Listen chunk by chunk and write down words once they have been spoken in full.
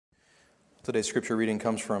Today's scripture reading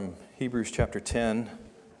comes from Hebrews chapter 10,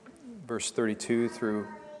 verse 32 through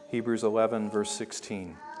Hebrews 11, verse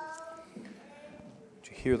 16.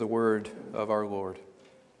 To hear the word of our Lord.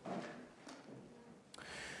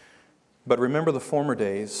 But remember the former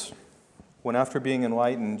days, when after being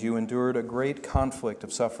enlightened, you endured a great conflict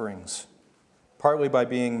of sufferings, partly by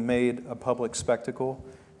being made a public spectacle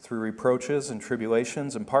through reproaches and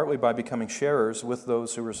tribulations, and partly by becoming sharers with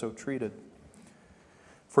those who were so treated.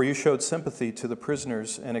 For you showed sympathy to the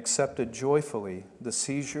prisoners and accepted joyfully the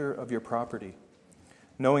seizure of your property,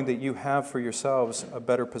 knowing that you have for yourselves a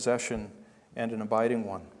better possession and an abiding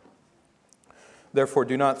one. Therefore,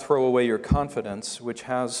 do not throw away your confidence, which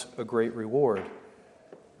has a great reward.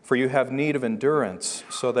 For you have need of endurance,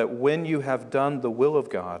 so that when you have done the will of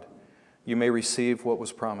God, you may receive what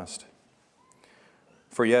was promised.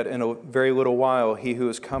 For yet in a very little while he who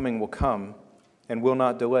is coming will come and will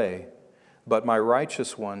not delay. But my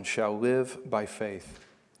righteous one shall live by faith.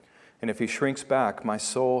 And if he shrinks back, my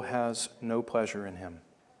soul has no pleasure in him.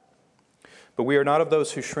 But we are not of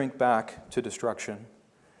those who shrink back to destruction,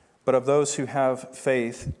 but of those who have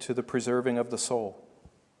faith to the preserving of the soul.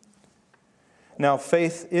 Now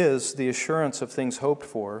faith is the assurance of things hoped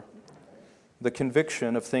for, the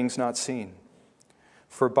conviction of things not seen.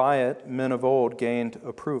 For by it men of old gained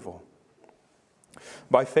approval.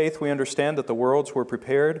 By faith we understand that the worlds were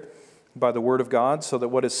prepared by the word of God, so that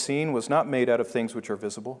what is seen was not made out of things which are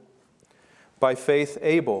visible. By faith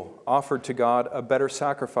Abel offered to God a better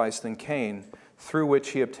sacrifice than Cain, through which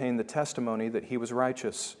he obtained the testimony that he was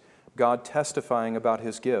righteous, God testifying about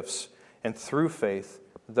his gifts, and through faith,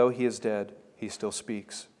 though he is dead, he still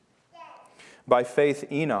speaks. By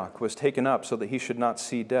faith Enoch was taken up so that he should not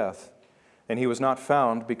see death, and he was not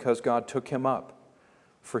found because God took him up,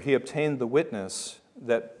 for he obtained the witness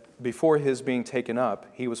that before his being taken up,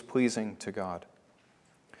 he was pleasing to God.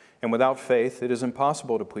 And without faith, it is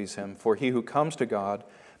impossible to please him, for he who comes to God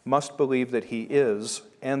must believe that he is,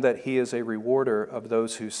 and that he is a rewarder of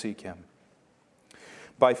those who seek him.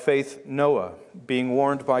 By faith, Noah, being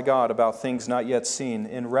warned by God about things not yet seen,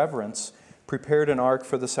 in reverence, prepared an ark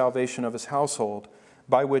for the salvation of his household,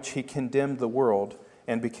 by which he condemned the world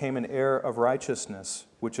and became an heir of righteousness,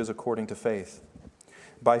 which is according to faith.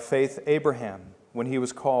 By faith, Abraham, when he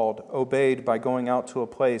was called, obeyed by going out to a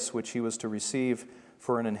place which he was to receive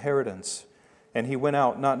for an inheritance, and he went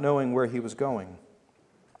out not knowing where he was going.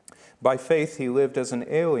 By faith he lived as an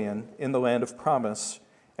alien in the land of promise,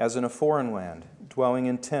 as in a foreign land, dwelling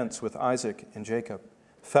in tents with Isaac and Jacob,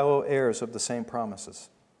 fellow heirs of the same promises.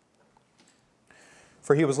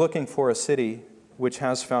 For he was looking for a city which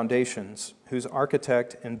has foundations, whose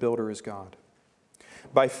architect and builder is God.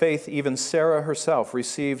 By faith, even Sarah herself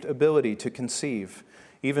received ability to conceive,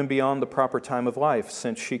 even beyond the proper time of life,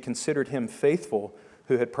 since she considered him faithful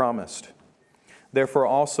who had promised. Therefore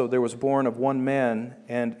also there was born of one man,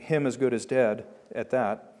 and him as good as dead, at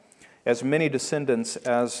that, as many descendants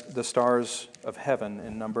as the stars of heaven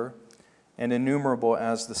in number, and innumerable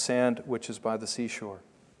as the sand which is by the seashore.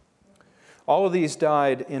 All of these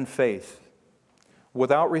died in faith,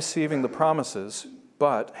 without receiving the promises,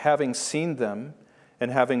 but having seen them, and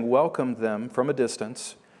having welcomed them from a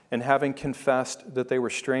distance, and having confessed that they were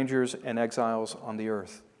strangers and exiles on the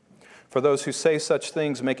earth. For those who say such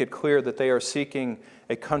things make it clear that they are seeking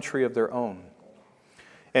a country of their own.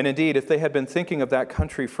 And indeed, if they had been thinking of that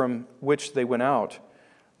country from which they went out,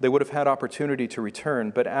 they would have had opportunity to return,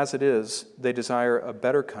 but as it is, they desire a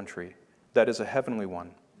better country, that is a heavenly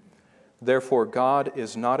one. Therefore, God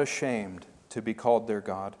is not ashamed to be called their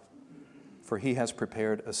God, for he has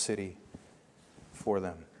prepared a city for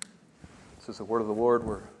them. This is the word of the Lord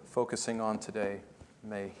we're focusing on today.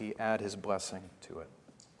 May he add his blessing to it.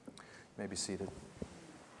 You may be seated.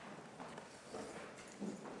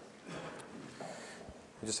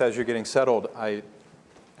 Just as you're getting settled,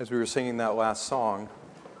 as we were singing that last song,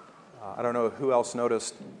 I don't know who else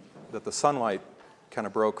noticed that the sunlight kind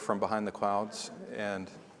of broke from behind the clouds and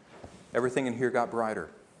everything in here got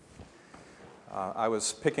brighter. I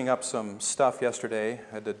was picking up some stuff yesterday.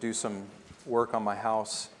 I had to do some work on my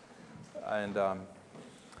house, and I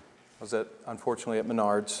was unfortunately at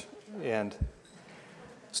Menards, and I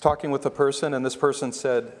was talking with a person, and this person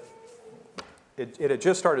said it had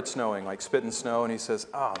just started snowing, like spitting snow, and he says,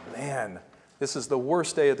 "Oh man, this is the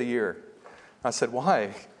worst day of the year." I said, "Why?"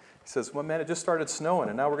 He says, "Well, man, it just started snowing,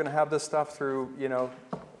 and now we're going to have this stuff through,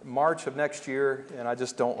 March of next year, and I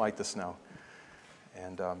just don't like the snow."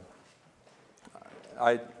 And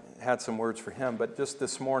I had some words for him, but just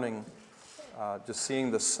this morning, just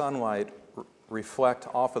seeing the sunlight reflect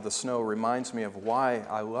off of the snow reminds me of why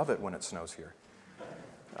I love it when it snows here.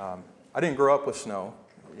 I didn't grow up with snow,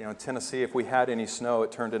 in Tennessee, if we had any snow,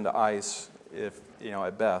 it turned into ice,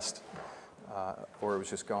 at best, or it was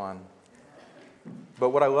just gone. But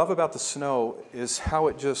what I love about the snow is how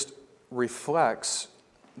it just reflects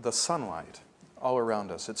the sunlight all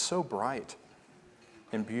around us. It's so bright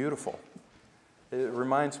and beautiful. It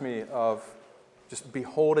reminds me of just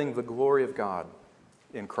beholding the glory of God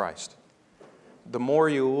in Christ. The more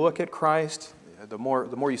you look at Christ, the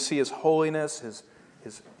more you see His holiness,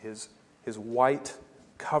 His white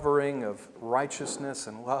covering of righteousness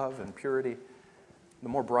and love and purity, the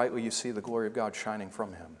more brightly you see the glory of God shining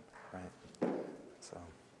from Him, right? So,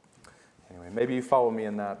 anyway, maybe you follow me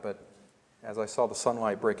in that, but as I saw the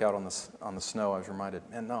sunlight break out on the snow, I was reminded,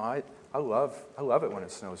 man, no, I love it when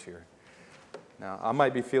it snows here. Now, I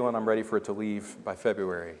might be feeling I'm ready for it to leave by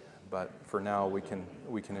February, but for now we can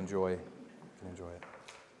enjoy it.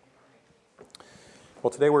 Well,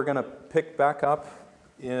 today we're going to pick back up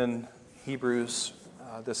in Hebrews,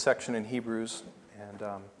 this section in Hebrews,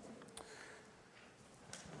 and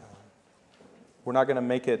we're not going to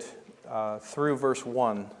make it through verse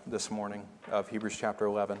 1 this morning of Hebrews chapter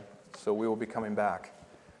 11, so we will be coming back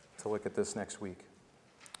to look at this next week.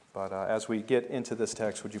 But as we get into this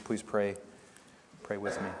text, would you please pray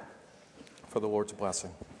with me for the Lord's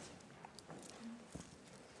blessing.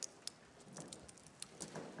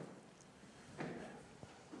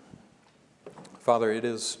 Father, it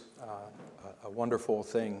is a wonderful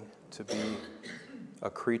thing to be a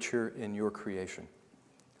creature in your creation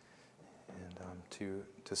and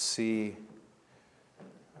to see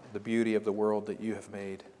the beauty of the world that you have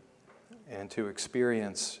made and to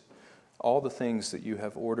experience all the things that you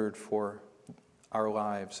have ordered for our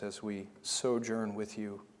lives as we sojourn with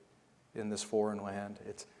you in this foreign land.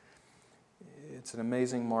 It's an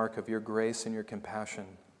amazing mark of your grace and your compassion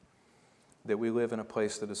that we live in a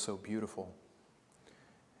place that is so beautiful,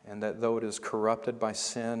 and that though it is corrupted by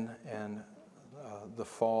sin and the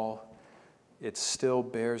fall, it still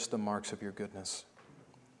bears the marks of your goodness.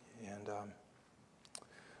 And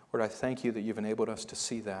Lord, I thank you that you've enabled us to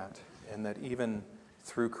see that, and that even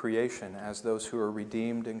through creation, as those who are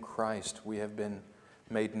redeemed in Christ, we have been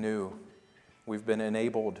made new. We've been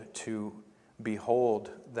enabled to behold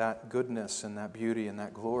that goodness and that beauty and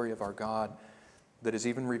that glory of our God that is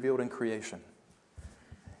even revealed in creation.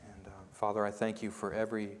 And Father, I thank you for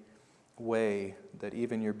every way that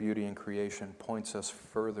even your beauty in creation points us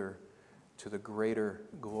further to the greater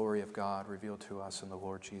glory of God revealed to us in the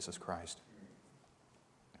Lord Jesus Christ.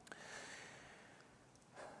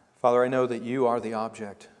 Father, I know that you are the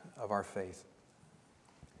object of our faith.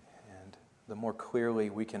 And the more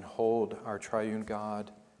clearly we can hold our triune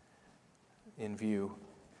God in view,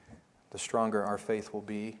 the stronger our faith will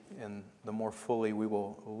be, and the more fully we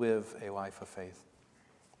will live a life of faith.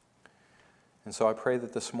 And so I pray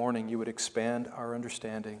that this morning you would expand our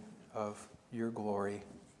understanding of your glory,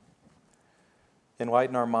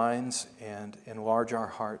 enlighten our minds, and enlarge our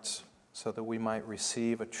hearts so that we might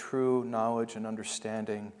receive a true knowledge and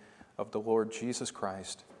understanding of the Lord Jesus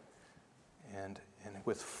Christ, and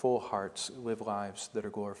with full hearts live lives that are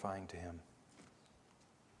glorifying to Him.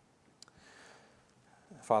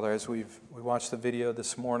 Father, as we watched the video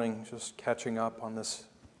this morning, just catching up on this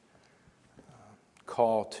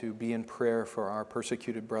call to be in prayer for our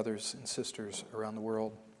persecuted brothers and sisters around the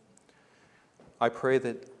world, I pray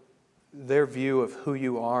that their view of who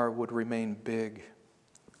you are would remain big,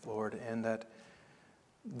 Lord, and that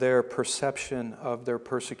their perception of their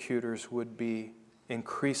persecutors would be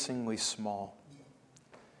increasingly small.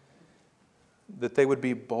 That they would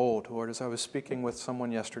be bold, Lord, as I was speaking with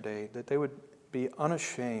someone yesterday, that they would be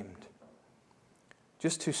unashamed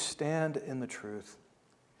just to stand in the truth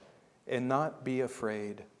and not be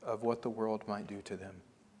afraid of what the world might do to them.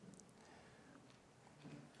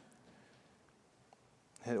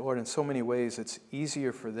 And Lord, in so many ways, it's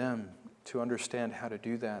easier for them to understand how to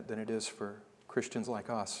do that than it is for Christians like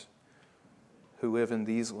us who live in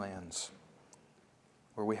these lands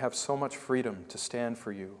where we have so much freedom to stand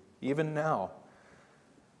for you. Even now,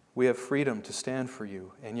 we have freedom to stand for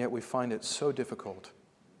you, and yet we find it so difficult.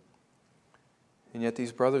 And yet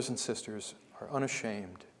these brothers and sisters are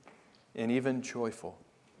unashamed and even joyful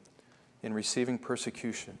in receiving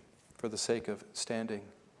persecution for the sake of standing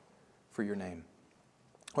for your name.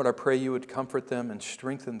 Lord, I pray you would comfort them and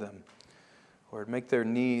strengthen them. Lord, make their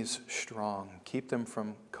knees strong. Keep them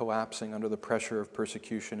from collapsing under the pressure of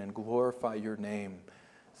persecution, and glorify your name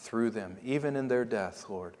through them, even in their death,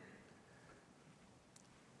 Lord.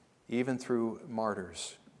 Even through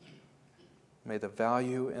martyrs. May the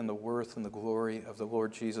value and the worth and the glory of the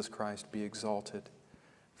Lord Jesus Christ be exalted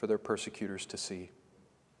for their persecutors to see.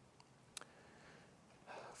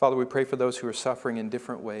 Father, we pray for those who are suffering in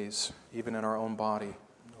different ways, even in our own body,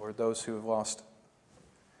 or those who have lost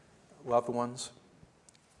loved ones,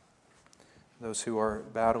 those who are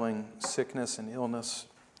battling sickness and illness,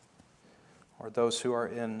 or those who are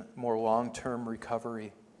in more long-term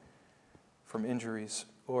recovery from injuries.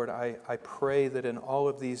 Lord, I pray that in all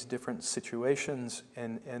of these different situations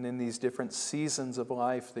and in these different seasons of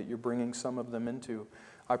life that you're bringing some of them into,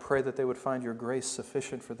 I pray that they would find your grace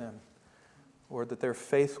sufficient for them. Lord, that their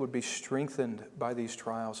faith would be strengthened by these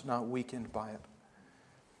trials, not weakened by it.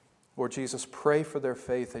 Lord Jesus, pray for their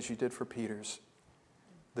faith as you did for Peter's,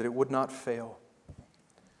 that it would not fail.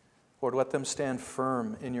 Lord, let them stand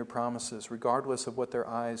firm in your promises, regardless of what their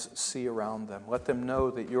eyes see around them. Let them know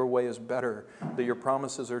that your way is better, that your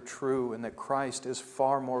promises are true, and that Christ is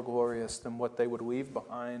far more glorious than what they would leave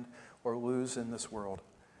behind or lose in this world.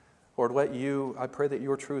 Lord, I pray that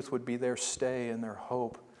your truth would be their stay and their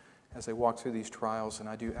hope as they walk through these trials, and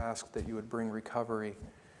I do ask that you would bring recovery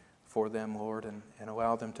for them, Lord, and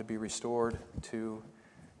allow them to be restored to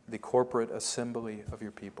the corporate assembly of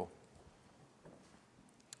your people.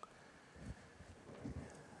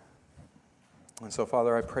 And so,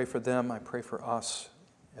 Father, I pray for them, I pray for us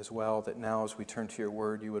as well, that now as we turn to your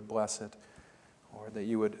word, you would bless it, or that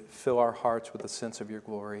you would fill our hearts with a sense of your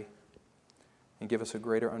glory and give us a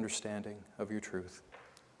greater understanding of your truth.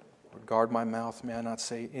 Lord, guard my mouth, may I not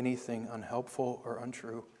say anything unhelpful or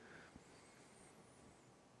untrue.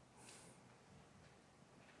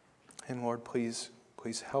 And Lord, please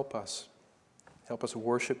help us. Help us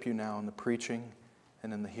worship you now in the preaching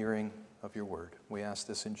and in the hearing of your word. We ask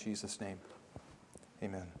this in Jesus' name.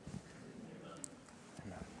 Amen.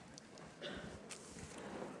 Amen.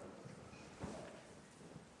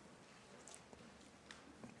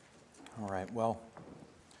 All right, well,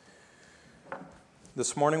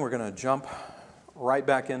 this morning we're going to jump right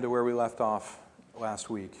back into where we left off last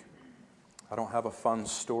week. I don't have a fun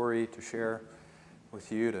story to share with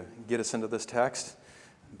you to get us into this text,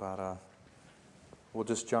 but we'll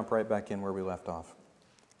just jump right back in where we left off.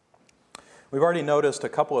 We've already noticed a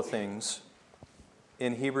couple of things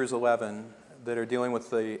in Hebrews 11 that are dealing with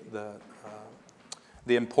the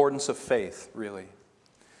importance of faith, really.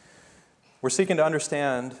 We're seeking to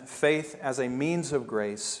understand faith as a means of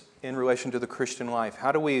grace in relation to the Christian life.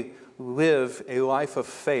 How do we live a life of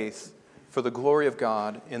faith for the glory of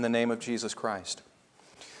God in the name of Jesus Christ?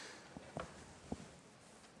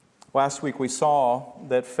 Last week we saw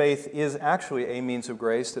that faith is actually a means of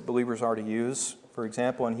grace that believers are to use. For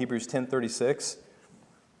example, in Hebrews 10:36,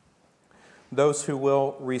 those who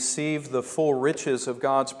will receive the full riches of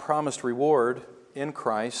God's promised reward in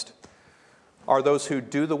Christ are those who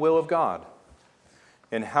do the will of God.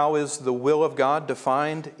 And how is the will of God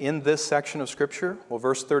defined in this section of Scripture? Well,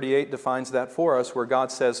 verse 38 defines that for us, where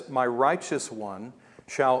God says, "My righteous one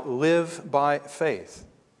shall live by faith."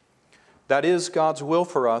 That is God's will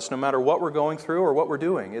for us, no matter what we're going through or what we're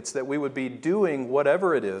doing. It's that we would be doing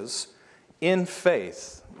whatever it is in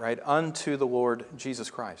faith, right, unto the Lord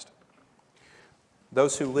Jesus Christ.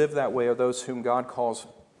 Those who live that way are those whom God calls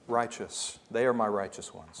righteous. They are my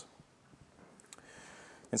righteous ones.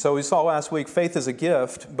 And so we saw last week, faith is a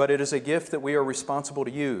gift, but it is a gift that we are responsible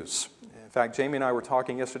to use. In fact, Jamie and I were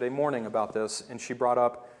talking yesterday morning about this, and she brought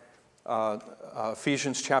up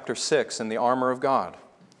Ephesians chapter 6 and the armor of God.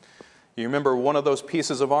 You remember one of those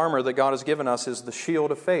pieces of armor that God has given us is the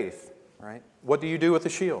shield of faith, right? What do you do with the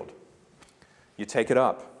shield? You take it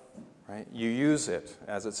up. Right? You use it,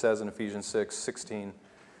 as it says in Ephesians 6:16,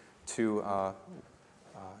 to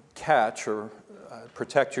catch or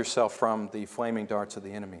protect yourself from the flaming darts of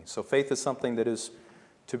the enemy. So faith is something that is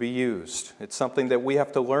to be used. It's something that we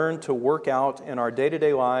have to learn to work out in our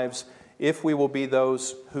day-to-day lives if we will be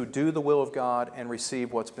those who do the will of God and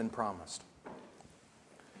receive what's been promised.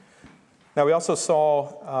 Now, we also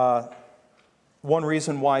saw one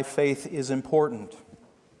reason why faith is important.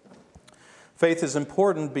 Faith is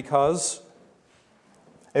important because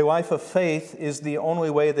a life of faith is the only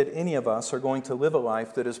way that any of us are going to live a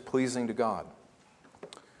life that is pleasing to God.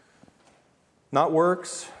 Not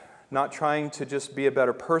works, not trying to just be a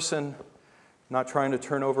better person, not trying to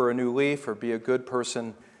turn over a new leaf or be a good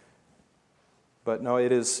person, but no,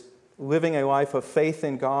 it is living a life of faith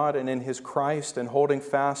in God and in His Christ and holding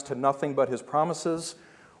fast to nothing but His promises,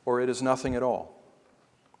 or it is nothing at all.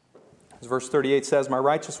 As verse 38 says, "My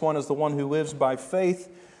righteous one is the one who lives by faith,"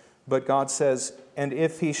 but God says, "And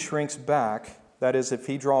if he shrinks back," that is, if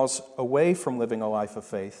he draws away from living a life of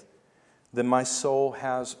faith, "then my soul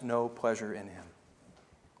has no pleasure in him."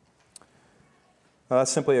 Now,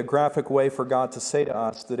 that's simply a graphic way for God to say to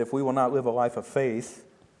us that if we will not live a life of faith,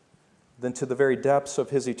 then to the very depths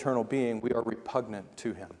of his eternal being, we are repugnant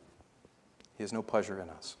to him. He has no pleasure in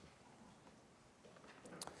us.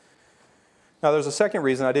 Now, there's a second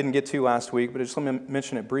reason I didn't get to last week, but just let me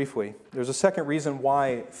mention it briefly. There's a second reason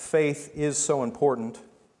why faith is so important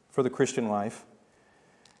for the Christian life,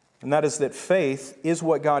 and that is that faith is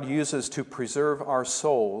what God uses to preserve our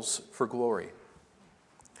souls for glory.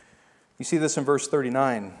 You see this in verse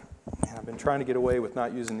 39. And I've been trying to get away with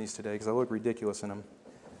not using these today because I look ridiculous in them,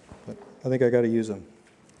 but I think I got to use them.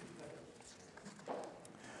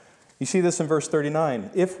 You see this in verse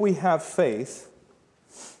 39. If we have faith,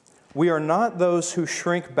 we are not those who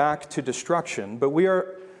shrink back to destruction, but we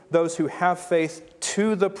are those who have faith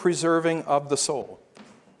to the preserving of the soul.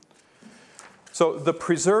 So the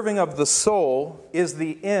preserving of the soul is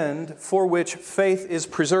the end for which faith is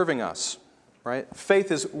preserving us, right? Faith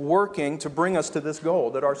is working to bring us to this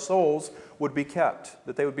goal, that our souls would be kept,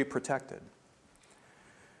 that they would be protected.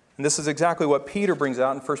 And this is exactly what Peter brings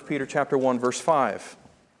out in 1 Peter chapter 1, verse 5.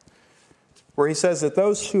 Where he says that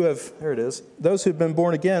those who've been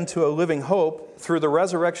born again to a living hope through the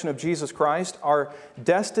resurrection of Jesus Christ are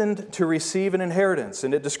destined to receive an inheritance.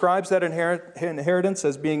 And it describes that inheritance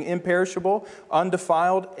as being imperishable,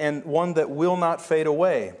 undefiled, and one that will not fade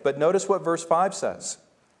away. But notice what verse 5 says.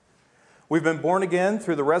 We've been born again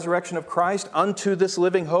through the resurrection of Christ unto this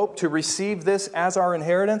living hope to receive this as our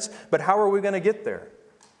inheritance. But how are we going to get there?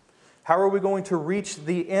 How are we going to reach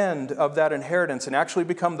the end of that inheritance and actually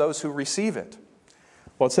become those who receive it?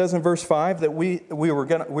 Well, it says in verse 5 that we're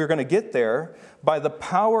going to get there by the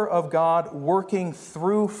power of God working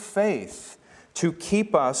through faith to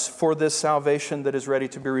keep us for this salvation that is ready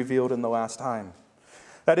to be revealed in the last time.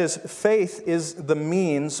 That is, faith is the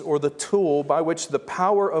means or the tool by which the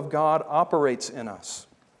power of God operates in us.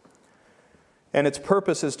 And its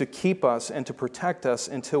purpose is to keep us and to protect us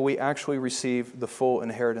until we actually receive the full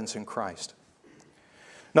inheritance in Christ.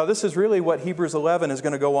 Now, this is really what Hebrews 11 is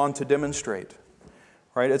going to go on to demonstrate.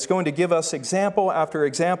 Right? It's going to give us example after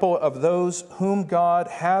example of those whom God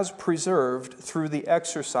has preserved through the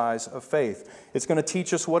exercise of faith. It's going to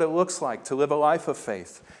teach us what it looks like to live a life of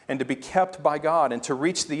faith and to be kept by God and to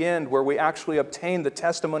reach the end where we actually obtain the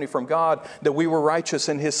testimony from God that we were righteous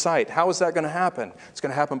in His sight. How is that going to happen? It's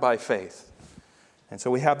going to happen by faith. And so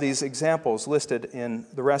we have these examples listed in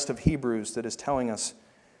the rest of Hebrews that is telling us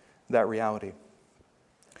that reality.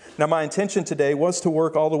 Now, my intention today was to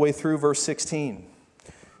work all the way through verse 16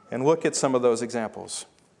 and look at some of those examples.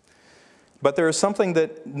 But there is something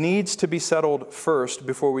that needs to be settled first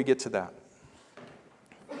before we get to that.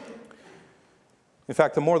 In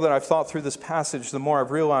fact, the more that I've thought through this passage, the more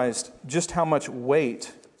I've realized just how much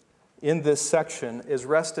weight in this section is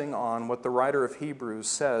resting on what the writer of Hebrews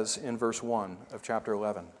says in verse 1 of chapter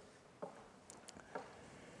 11.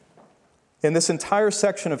 In this entire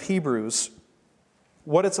section of Hebrews,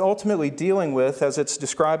 what it's ultimately dealing with as it's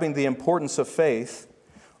describing the importance of faith,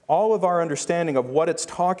 all of our understanding of what it's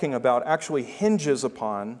talking about actually hinges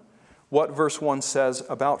upon what verse 1 says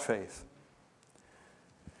about faith.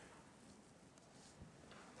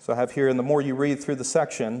 So I have here, and the more you read through the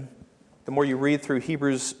section, the more you read through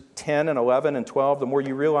Hebrews 10 and 11 and 12, the more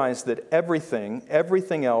you realize that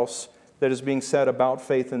everything else that is being said about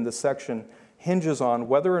faith in this section hinges on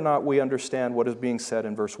whether or not we understand what is being said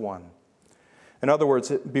in verse 1. In other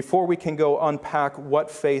words, before we can go unpack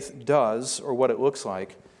what faith does or what it looks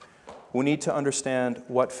like, we need to understand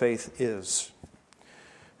what faith is.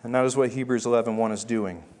 And that is what Hebrews 11:1 is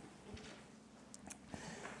doing.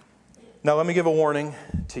 Now let me give a warning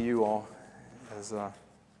to you all, as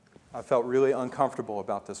I felt really uncomfortable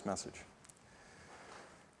about this message.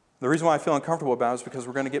 The reason why I feel uncomfortable about it is because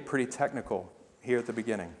we're going to get pretty technical here at the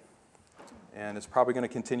beginning. And it's probably going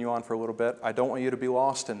to continue on for a little bit. I don't want you to be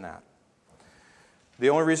lost in that. The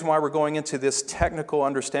only reason why we're going into this technical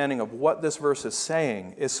understanding of what this verse is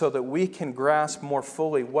saying is so that we can grasp more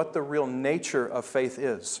fully what the real nature of faith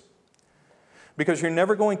is. Because you're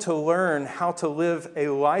never going to learn how to live a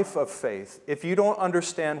life of faith if you don't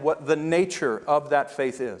understand what the nature of that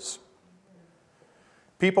faith is.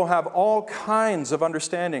 People have all kinds of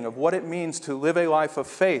understanding of what it means to live a life of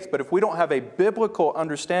faith, but if we don't have a biblical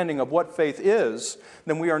understanding of what faith is,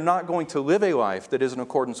 then we are not going to live a life that is in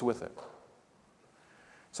accordance with it.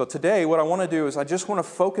 So today, what I want to do is I just want to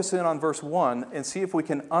focus in on verse 1 and see if we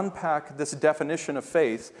can unpack this definition of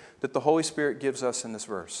faith that the Holy Spirit gives us in this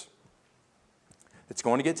verse. It's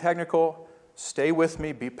going to get technical. Stay with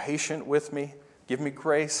me. Be patient with me. Give me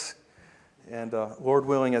grace. And Lord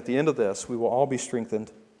willing, at the end of this, we will all be strengthened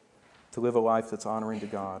to live a life that's honoring to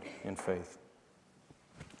God in faith.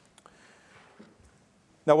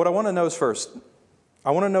 Now, what I want to know is first,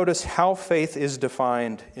 I want to notice how faith is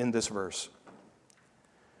defined in this verse.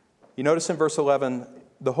 You notice in verse 11,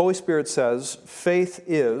 the Holy Spirit says, faith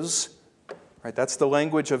is, right, that's the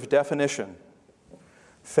language of definition.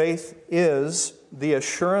 Faith is the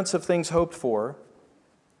assurance of things hoped for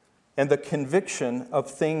and the conviction of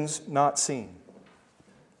things not seen.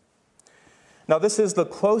 Now, this is the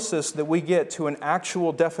closest that we get to an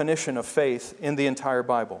actual definition of faith in the entire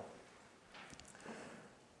Bible.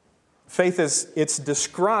 Faith it's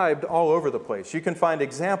described all over the place. You can find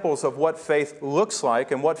examples of what faith looks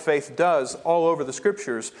like and what faith does all over the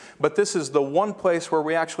Scriptures, but this is the one place where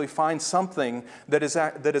we actually find something that is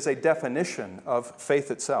a definition of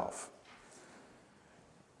faith itself.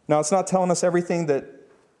 Now, it's not telling us everything that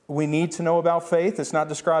we need to know about faith. It's not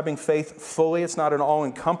describing faith fully. It's not an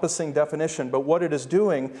all-encompassing definition, but what it is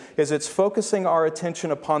doing is it's focusing our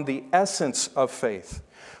attention upon the essence of faith.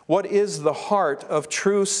 What is the heart of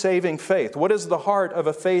true saving faith? What is the heart of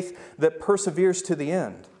a faith that perseveres to the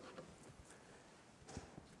end?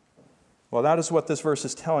 Well, that is what this verse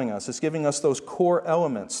is telling us. It's giving us those core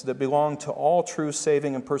elements that belong to all true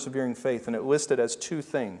saving and persevering faith, and it listed as two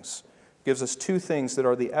things. It gives us two things that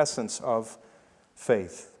are the essence of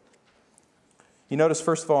faith. You notice,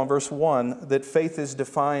 first of all, in verse 1, that faith is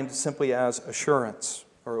defined simply as assurance,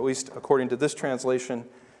 or at least according to this translation,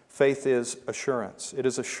 faith is assurance. It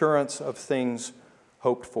is assurance of things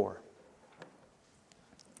hoped for.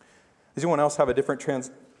 Does anyone else have a different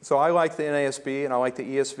So I like the NASB and I like the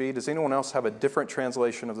ESV. Does anyone else have a different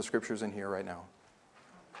translation of the Scriptures in here right now?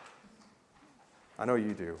 I know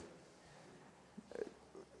you do.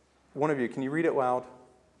 One of you, can you read it loud?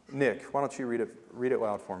 Nick, why don't you read it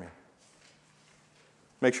loud for me?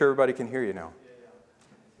 Make sure everybody can hear you now.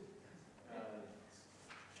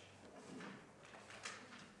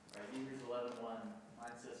 Hebrews 11:1,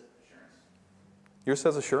 mine says assurance. Yours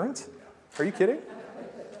says assurance? Are you kidding?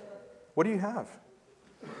 What do you have?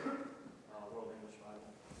 World English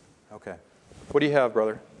Bible. Okay. What do you have,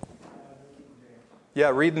 brother?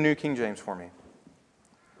 Yeah, read the New King James for me.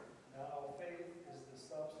 Now faith is the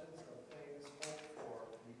substance of things hoped for,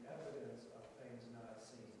 the evidence of things not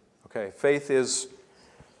seen. Okay, faith is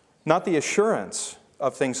not the assurance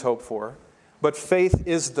of things hoped for, but faith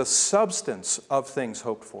is the substance of things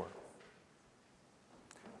hoped for.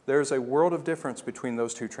 There's a world of difference between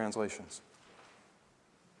those two translations.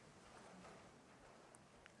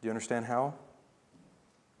 Do you understand how?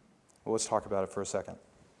 Well, let's talk about it for a second.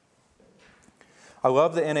 I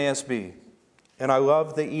love the NASB, and I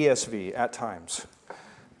love the ESV at times.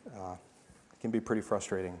 It can be pretty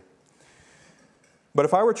frustrating. But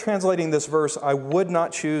if I were translating this verse, I would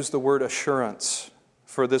not choose the word assurance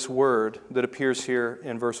for this word that appears here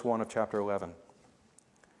in verse 1 of chapter 11.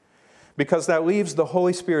 Because that leaves the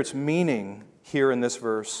Holy Spirit's meaning here in this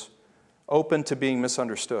verse open to being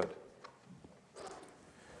misunderstood.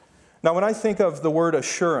 Now, when I think of the word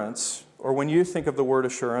assurance, or when you think of the word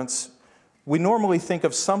assurance, we normally think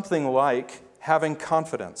of something like having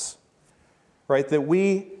confidence, right? That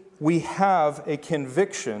we have a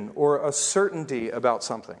conviction or a certainty about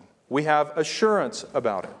something. We have assurance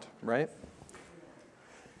about it, right?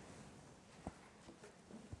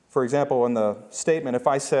 For example, in the statement, if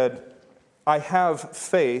I said, I have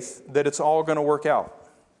faith that it's all going to work out,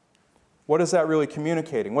 what is that really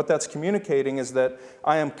communicating? What that's communicating is that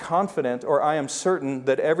I am confident or I am certain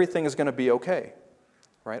that everything is going to be okay,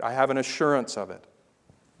 right? I have an assurance of it.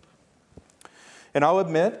 And I'll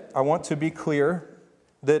admit, I want to be clear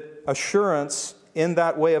that assurance in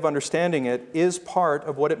that way of understanding it is part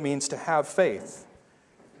of what it means to have faith.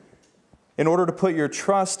 In order to put your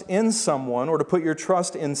trust in someone or to put your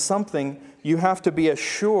trust in something, you have to be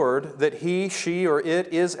assured that he, she, or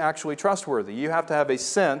it is actually trustworthy. You have to have a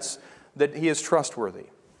sense that he is trustworthy,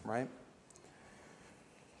 right?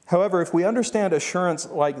 However, if we understand assurance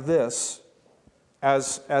like this,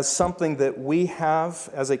 as something that we have,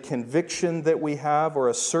 as a conviction that we have, or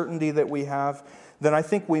a certainty that we have, then I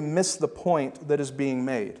think we miss the point that is being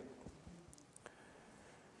made.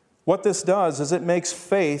 What this does is it makes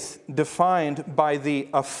faith defined by the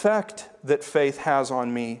effect that faith has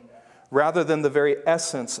on me, rather than the very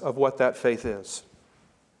essence of what that faith is.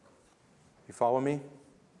 You follow me?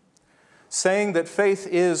 Saying that faith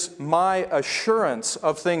is my assurance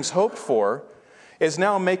of things hoped for is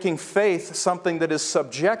now making faith something that is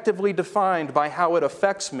subjectively defined by how it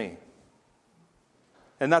affects me.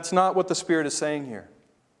 And that's not what the Spirit is saying here.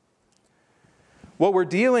 What we're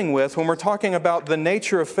dealing with when we're talking about the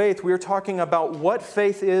nature of faith, we're talking about what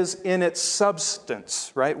faith is in its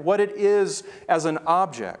substance, right? What it is as an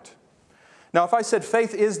object. Now, if I said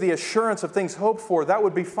faith is the assurance of things hoped for, that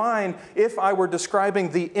would be fine if I were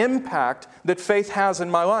describing the impact that faith has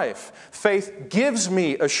in my life. Faith gives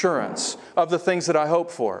me assurance of the things that I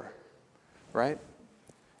hope for, right?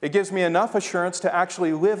 It gives me enough assurance to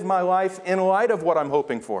actually live my life in light of what I'm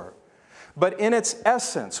hoping for. But in its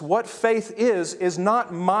essence, what faith is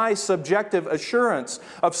not my subjective assurance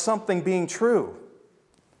of something being true.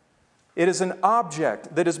 It is an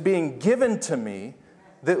object that is being given to me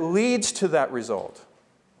that leads to that result.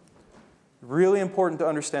 Really important to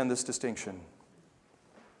understand this distinction.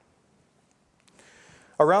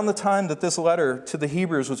 Around the time that this letter to the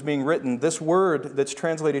Hebrews was being written, this word that's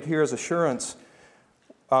translated here as assurance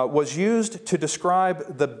was used to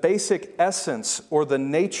describe the basic essence or the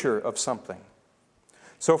nature of something.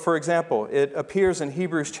 So, for example, it appears in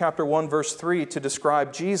Hebrews chapter 1, verse 3 to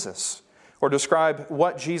describe Jesus, or describe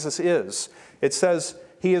what Jesus is. It says,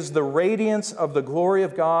 He is the radiance of the glory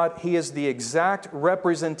of God. He is the exact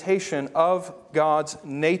representation of God's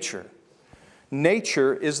nature.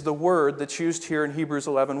 Nature is the word that's used here in Hebrews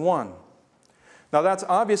 11:1. Now, that's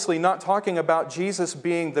obviously not talking about Jesus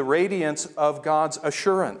being the radiance of God's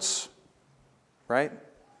assurance, right?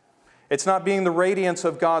 It's not being the radiance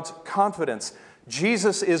of God's confidence.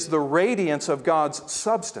 Jesus is the radiance of God's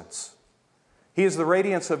substance. He is the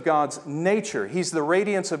radiance of God's nature. He's the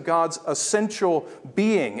radiance of God's essential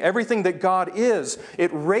being. Everything that God is,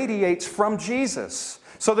 it radiates from Jesus.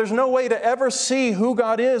 So there's no way to ever see who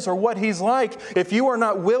God is or what He's like if you are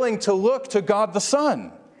not willing to look to God the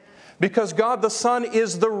Son. Because God the Son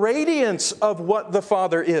is the radiance of what the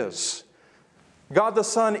Father is. God the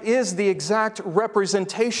Son is the exact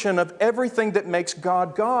representation of everything that makes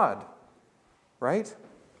God God. Right?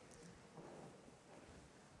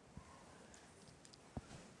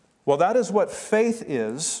 Well, that is what faith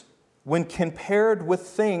is when compared with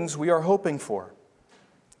things we are hoping for.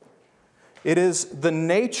 It is the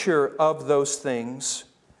nature of those things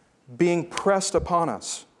being pressed upon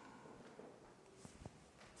us.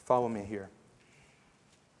 Follow me here.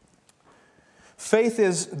 Faith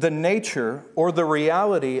is the nature or the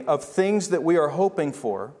reality of things that we are hoping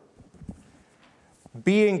for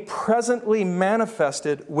being presently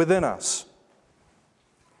manifested within us.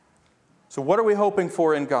 So what are we hoping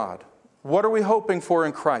for in God? What are we hoping for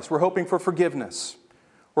in Christ? We're hoping for forgiveness.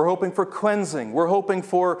 We're hoping for cleansing. We're hoping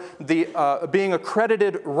for the being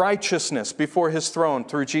accredited righteousness before His throne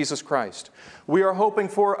through Jesus Christ. We are hoping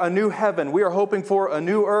for a new heaven. We are hoping for a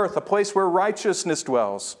new earth, a place where righteousness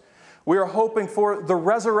dwells. We are hoping for the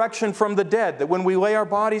resurrection from the dead, that when we lay our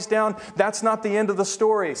bodies down, that's not the end of the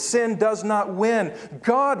story. Sin does not win.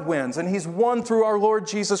 God wins, and He's won through our Lord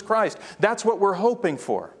Jesus Christ. That's what we're hoping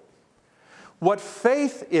for. What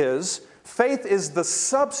faith is the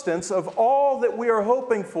substance of all that we are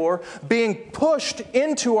hoping for being pushed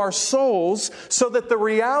into our souls so that the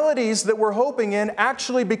realities that we're hoping in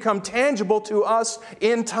actually become tangible to us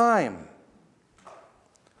in time.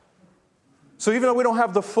 So even though we don't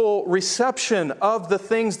have the full reception of the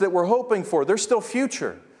things that we're hoping for, they're still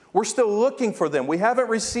future. We're still looking for them. We haven't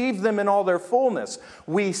received them in all their fullness.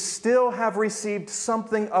 We still have received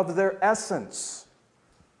something of their essence.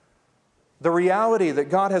 The reality that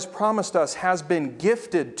God has promised us has been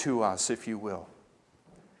gifted to us, if you will.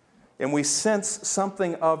 And we sense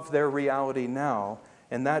something of their reality now,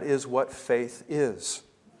 and that is what faith is.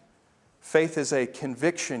 Faith is a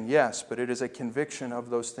conviction, yes, but it is a conviction of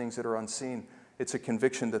those things that are unseen. It's a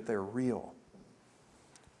conviction that they're real.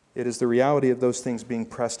 It is the reality of those things being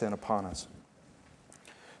pressed in upon us.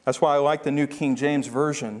 That's why I like the New King James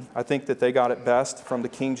Version. I think that they got it best from the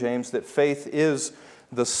King James, that faith is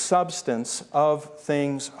the substance of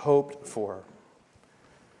things hoped for.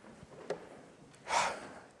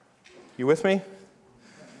 You with me?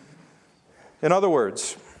 In other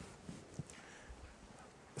words,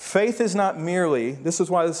 faith is not merely, this is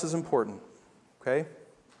why this is important, okay?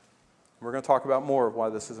 We're going to talk about more of why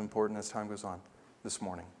this is important as time goes on this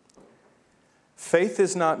morning. Faith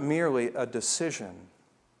is not merely a decision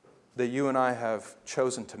that you and I have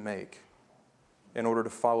chosen to make in order to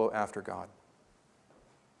follow after God.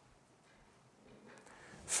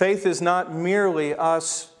 Faith is not merely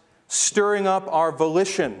us stirring up our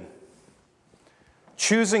volition,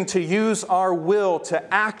 choosing to use our will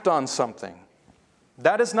to act on something.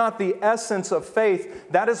 That is not the essence of faith.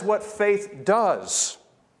 That is what faith does.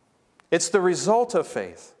 It's the result of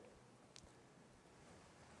faith.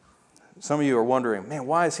 Some of you are wondering, man,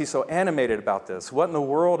 why is he so animated about this? What in the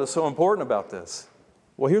world is so important about this?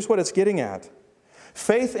 Well, here's what it's getting at.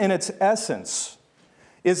 Faith in its essence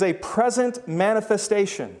is a present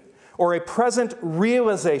manifestation or a present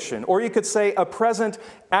realization, or you could say a present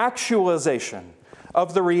actualization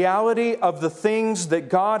of the reality of the things that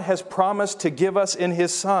God has promised to give us in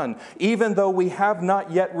His Son, even though we have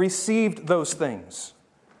not yet received those things.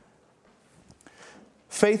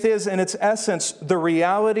 Faith is, in its essence, the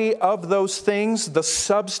reality of those things, the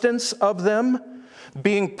substance of them,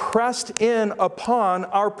 being pressed in upon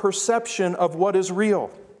our perception of what is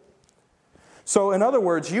real. So, in other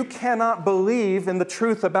words, you cannot believe in the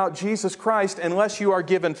truth about Jesus Christ unless you are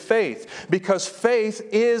given faith, because faith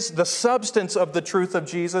is the substance of the truth of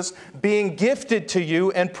Jesus being gifted to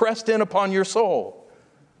you and pressed in upon your soul.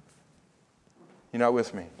 You're not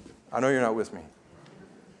with me. I know you're not with me.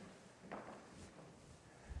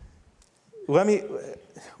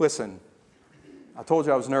 Listen, I told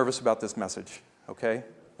you I was nervous about this message, okay?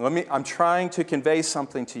 I'm trying to convey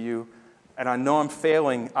something to you, and I know I'm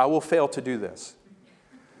failing. I will fail to do this.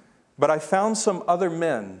 But I found some other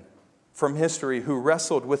men from history who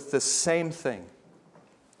wrestled with this same thing.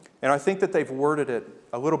 And I think that they've worded it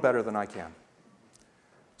a little better than I can.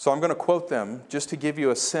 So I'm going to quote them just to give you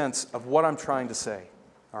a sense of what I'm trying to say,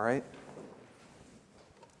 all right?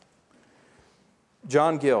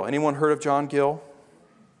 John Gill. Anyone heard of John Gill?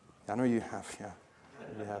 I know you have, yeah.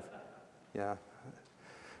 You have, yeah.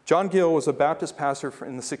 John Gill was a Baptist pastor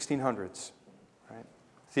in the 1600s, right?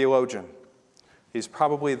 Theologian. He's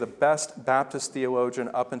probably the best Baptist theologian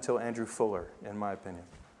up until Andrew Fuller, in my opinion.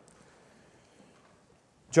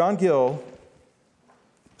 John Gill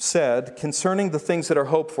said concerning the things that are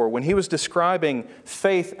hoped for, when he was describing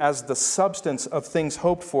faith as the substance of things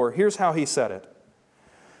hoped for, here's how he said it.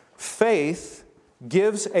 Faith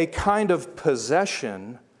gives a kind of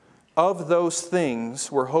possession of those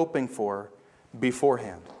things we're hoping for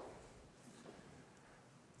beforehand.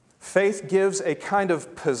 Faith gives a kind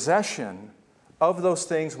of possession of those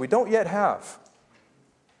things we don't yet have.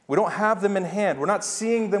 We don't have them in hand. We're not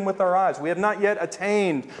seeing them with our eyes. We have not yet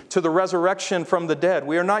attained to the resurrection from the dead.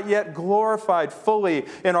 We are not yet glorified fully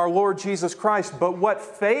in our Lord Jesus Christ. But what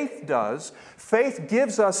faith does, faith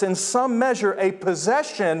gives us in some measure a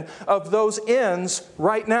possession of those ends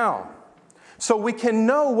right now. So we can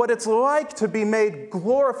know what it's like to be made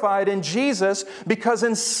glorified in Jesus, because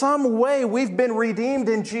in some way we've been redeemed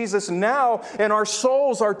in Jesus now, and our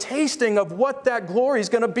souls are tasting of what that glory is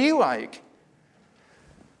going to be like.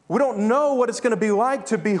 We don't know what it's going to be like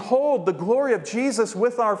to behold the glory of Jesus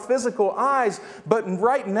with our physical eyes, but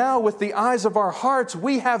right now with the eyes of our hearts,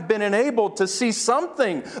 we have been enabled to see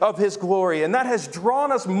something of His glory, and that has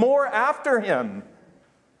drawn us more after Him.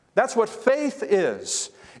 That's what faith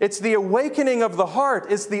is. It's the awakening of the heart.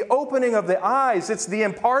 It's the opening of the eyes. It's the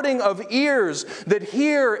imparting of ears that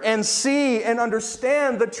hear and see and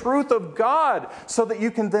understand the truth of God so that you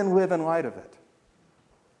can then live in light of it.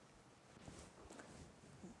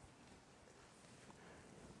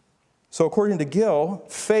 So according to Gill,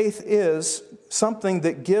 faith is something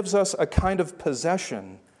that gives us a kind of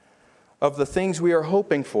possession of the things we are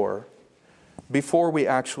hoping for before we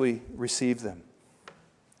actually receive them.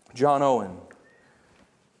 John Owen.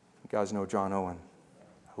 You guys know John Owen.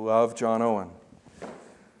 I love John Owen.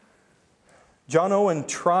 John Owen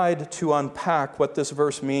tried to unpack what this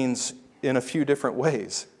verse means in a few different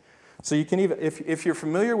ways. So you can even, if you're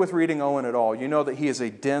familiar with reading Owen at all, you know that he is a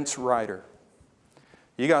dense writer.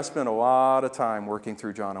 You got to spend a lot of time working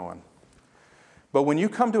through John Owen. But when you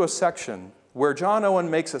come to a section where John Owen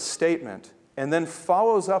makes a statement and then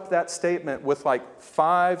follows up that statement with like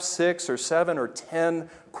 5, 6, or 7, or 10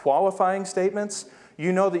 qualifying statements,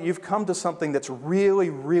 you know that you've come to something that's really,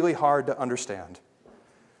 really hard to understand.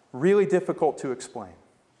 Really difficult to explain.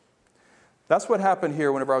 That's what happened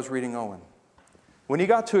here whenever I was reading Owen. When he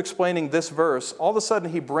got to explaining this verse, all of a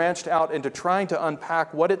sudden he branched out into trying to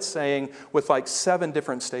unpack what it's saying with like 7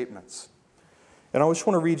 different statements. And I just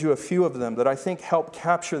want to read you a few of them that I think help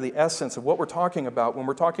capture the essence of what we're talking about when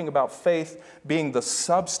we're talking about faith being the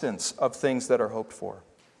substance of things that are hoped for.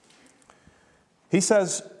 He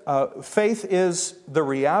says, faith is the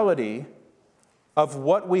reality of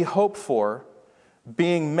what we hope for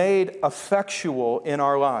being made effectual in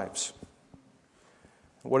our lives.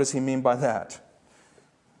 What does he mean by that?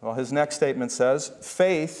 Well, his next statement says,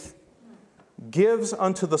 faith gives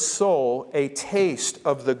unto the soul a taste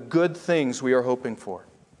of the good things we are hoping for.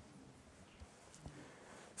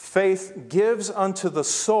 Faith gives unto the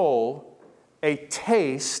soul a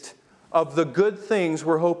taste of the good things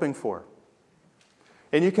we're hoping for.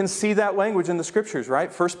 And you can see that language in the Scriptures,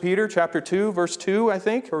 right? 1 Peter chapter 2, verse 2, I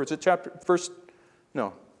think. Or is it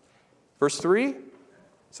verse 3?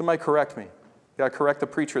 Somebody correct me. Got to correct the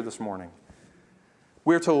preacher this morning.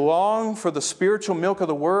 We're to long for the spiritual milk of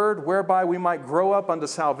the Word, whereby we might grow up unto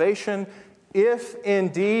salvation, if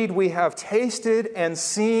indeed we have tasted and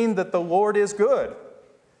seen that the Lord is good.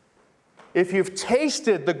 If you've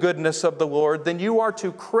tasted the goodness of the Lord, then you are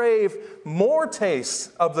to crave more tastes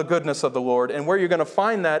of the goodness of the Lord. And where you're going to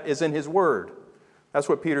find that is in His Word. That's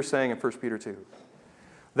what Peter's saying in 1 Peter 2.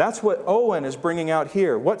 That's what Owen is bringing out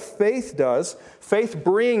here. What faith does, faith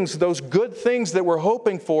brings those good things that we're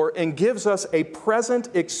hoping for and gives us a present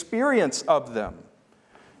experience of them.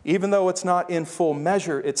 Even though it's not in full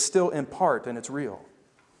measure, it's still in part and it's real.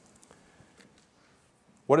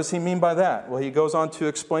 What does he mean by that? Well, he goes on to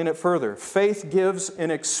explain it further. Faith gives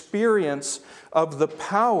an experience of the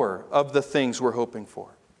power of the things we're hoping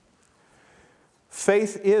for.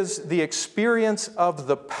 Faith is the experience of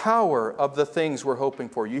the power of the things we're hoping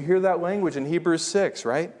for. You hear that language in Hebrews 6,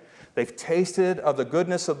 right? They've tasted of the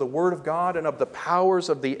goodness of the Word of God and of the powers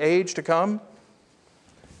of the age to come.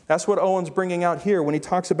 That's what Owen's bringing out here when he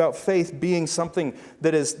talks about faith being something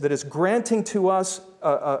that is granting to us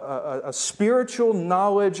a spiritual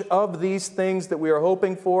knowledge of these things that we are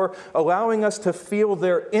hoping for, allowing us to feel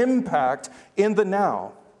their impact in the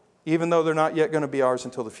now, even though they're not yet going to be ours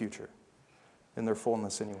until the future, in their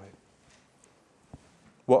fullness anyway.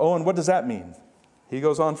 Well, Owen, what does that mean? He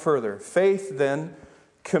goes on further. Faith then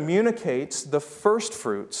communicates the first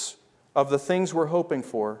fruits of the things we're hoping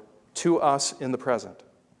for to us in the present.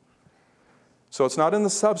 So it's not in the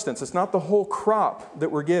substance. It's not the whole crop that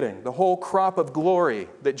we're getting, the whole crop of glory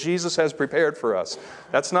that Jesus has prepared for us.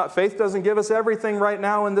 That's not, faith doesn't give us everything right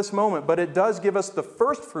now in this moment, but it does give us the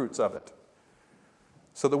first fruits of it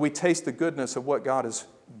so that we taste the goodness of what God is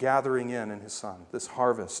gathering in His Son, this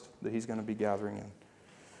harvest that He's going to be gathering in.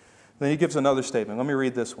 Then he gives another statement. Let me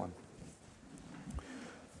read this one.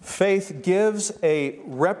 Faith gives a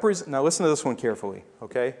now listen to this one carefully,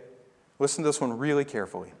 okay? Listen to this one really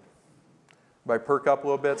carefully. Everybody perk up a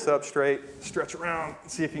little bit, sit up straight, stretch around,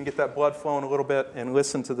 see if you can get that blood flowing a little bit, and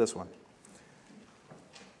listen to this one.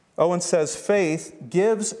 Owen says, faith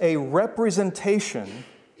gives a representation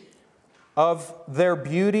of their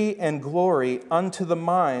beauty and glory unto the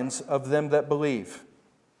minds of them that believe.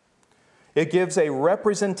 It gives a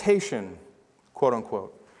representation, quote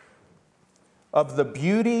unquote, of the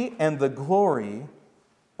beauty and the glory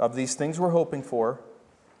of these things we're hoping for.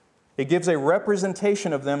 It gives a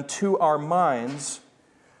representation of them to our minds,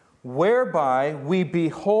 whereby we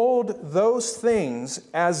behold those things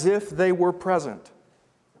as if they were present.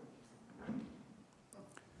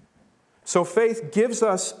 So faith gives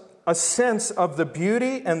us a sense of the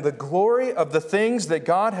beauty and the glory of the things that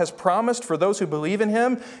God has promised for those who believe in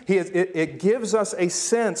Him. It gives us a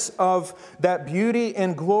sense of that beauty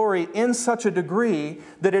and glory in such a degree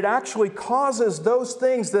that it actually causes those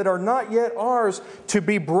things that are not yet ours to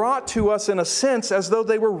be brought to us in a sense as though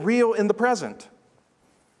they were real in the present.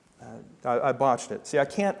 I botched it. See, I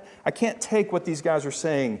can't take what these guys are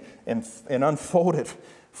saying and unfold it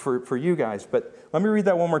for you guys, but let me read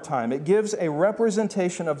that one more time. It gives a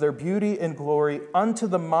representation of their beauty and glory unto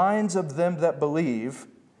the minds of them that believe,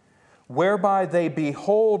 whereby they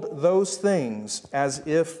behold those things as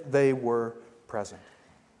if they were present.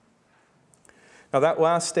 Now that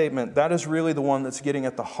last statement, that is really the one that's getting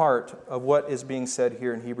at the heart of what is being said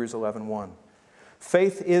here in Hebrews 11:1.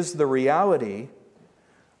 Faith is the reality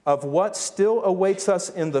of what still awaits us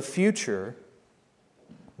in the future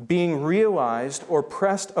being realized or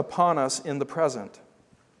pressed upon us in the present.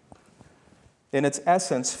 In its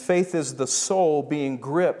essence, faith is the soul being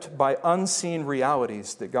gripped by unseen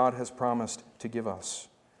realities that God has promised to give us.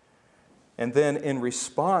 And then in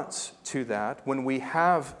response to that, when we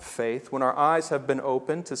have faith, when our eyes have been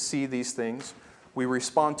opened to see these things, we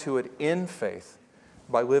respond to it in faith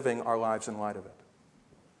by living our lives in light of it.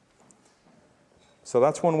 So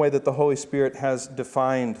that's one way that the Holy Spirit has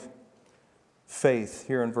defined faith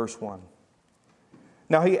here in verse 1.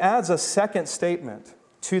 Now he adds a second statement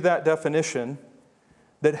to that definition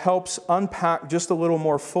that helps unpack just a little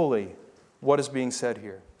more fully what is being said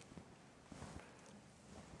here.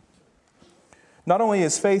 Not only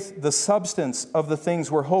is faith the substance of the things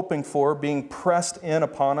we're hoping for being pressed in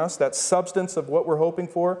upon us, that substance of what we're hoping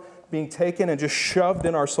for being taken and just shoved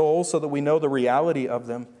in our souls so that we know the reality of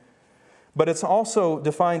them, but it's also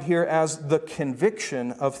defined here as the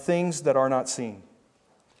conviction of things that are not seen.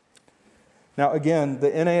 Now again, the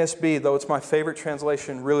NASB, though it's my favorite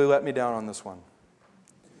translation, really let me down on this one.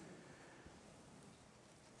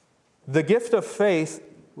 The gift of faith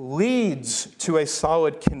leads to a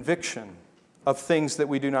solid conviction of things that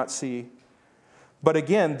we do not see. But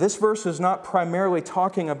again, this verse is not primarily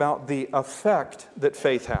talking about the effect that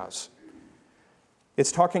faith has.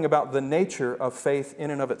 It's talking about the nature of faith in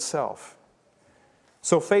and of itself.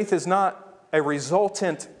 So faith is not a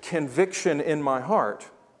resultant conviction in my heart.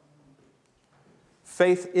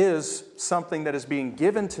 Faith is something that is being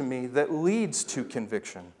given to me that leads to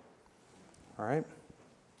conviction. All right?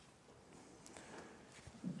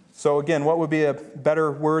 So again, what would be a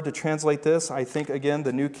better word to translate this? I think, again,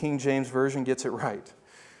 the New King James Version gets it right.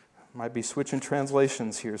 Might be switching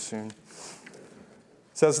translations here soon. It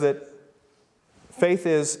says that faith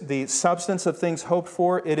is the substance of things hoped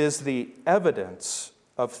for. It is the evidence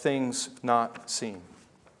of things not seen.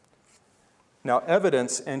 Now,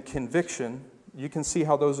 evidence and conviction, you can see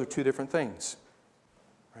how those are two different things.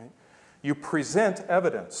 Right? You present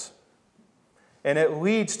evidence, and it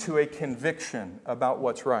leads to a conviction about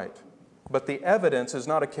what's right. But the evidence is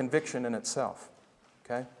not a conviction in itself.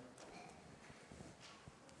 Okay?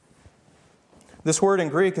 This word in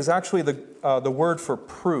Greek is actually the word for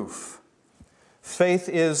proof. Faith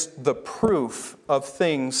is the proof of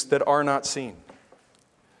things that are not seen.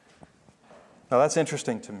 Now that's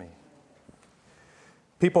interesting to me.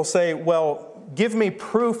 People say, well, give me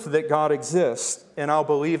proof that God exists and I'll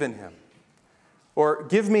believe in Him. Or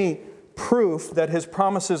give me proof that His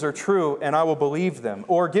promises are true and I will believe them.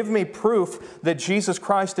 Or give me proof that Jesus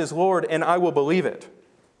Christ is Lord and I will believe it.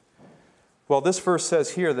 Well, this verse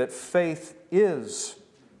says here that faith is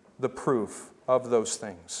the proof of those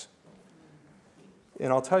things.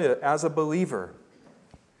 And I'll tell you, as a believer,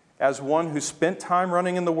 as one who spent time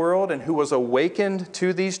running in the world and who was awakened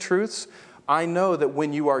to these truths, I know that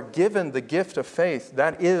when you are given the gift of faith,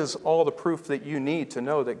 that is all the proof that you need to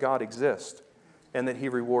know that God exists and that He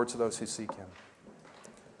rewards those who seek Him.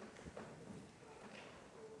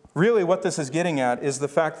 Really, what this is getting at is the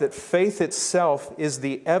fact that faith itself is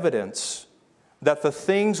the evidence that the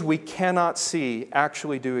things we cannot see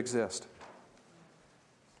actually do exist.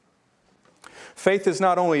 Faith is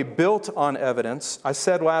not only built on evidence. I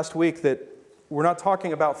said last week that we're not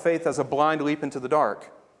talking about faith as a blind leap into the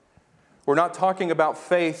dark. We're not talking about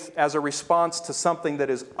faith as a response to something that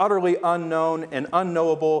is utterly unknown and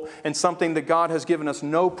unknowable and something that God has given us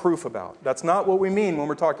no proof about. That's not what we mean when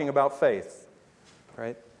we're talking about faith,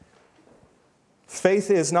 right?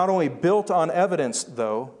 Faith is not only built on evidence,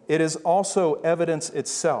 though, it is also evidence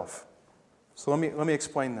itself. So let me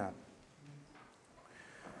explain that.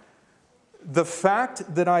 The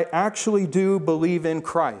fact that I actually do believe in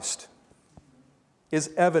Christ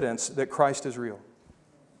is evidence that Christ is real.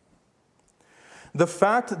 The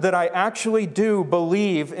fact that I actually do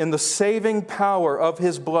believe in the saving power of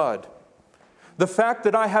His blood, the fact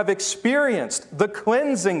that I have experienced the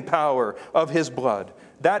cleansing power of His blood,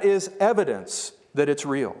 that is evidence that it's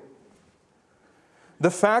real.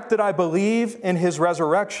 The fact that I believe in His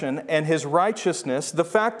resurrection and His righteousness, the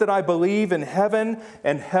fact that I believe in heaven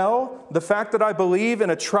and hell, the fact that I believe in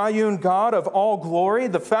a triune God of all glory,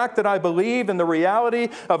 the fact that I believe in the reality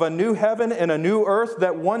of a new heaven and a new earth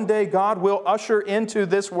that one day God will usher into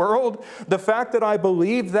this world, the fact that I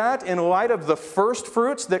believe that in light of the first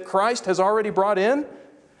fruits that Christ has already brought in,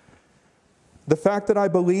 the fact that I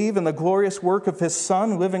believe in the glorious work of His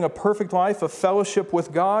Son, living a perfect life of fellowship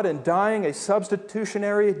with God and dying a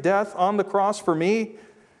substitutionary death on the cross for me,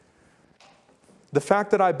 the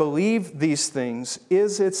fact that I believe these things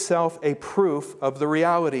is itself a proof of the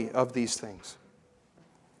reality of these things.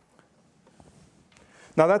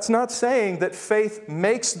 Now, that's not saying that faith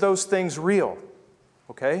makes those things real,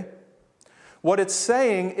 okay? What it's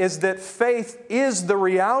saying is that faith is the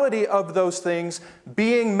reality of those things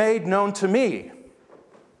being made known to me.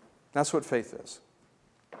 That's what faith is.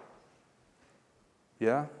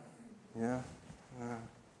 Yeah? Yeah?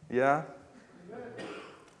 Yeah?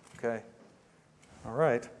 Okay. All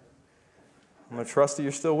right. I'm going to trust that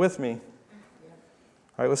you're still with me. All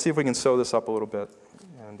right, let's see if we can sew this up a little bit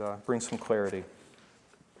and bring some clarity.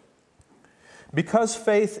 Because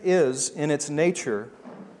faith is, in its nature,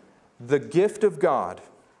 the gift of God.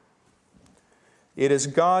 It is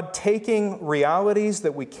God taking realities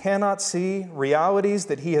that we cannot see, realities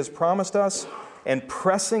that He has promised us, and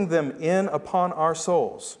pressing them in upon our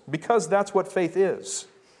souls. Because that's what faith is.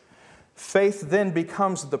 Faith then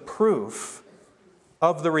becomes the proof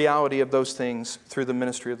of the reality of those things through the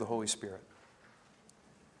ministry of the Holy Spirit.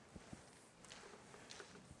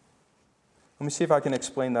 Let me see if I can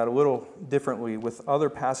explain that a little differently with other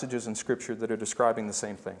passages in Scripture that are describing the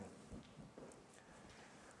same thing.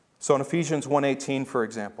 So in Ephesians 1:18, for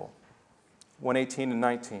example, 1:18 and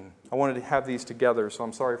 19, I wanted to have these together, so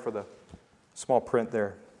I'm sorry for the small print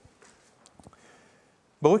there.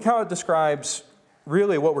 But look how it describes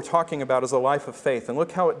really what we're talking about as a life of faith, and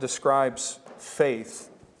look how it describes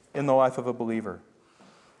faith in the life of a believer.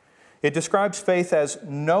 It describes faith as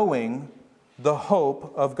knowing the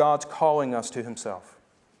hope of God's calling us to Himself.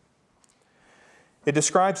 It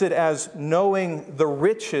describes it as knowing the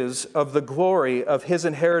riches of the glory of His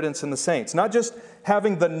inheritance in the saints. Not just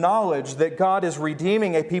having the knowledge that God is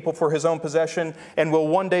redeeming a people for His own possession and will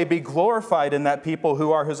one day be glorified in that people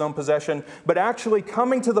who are His own possession, but actually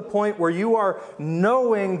coming to the point where you are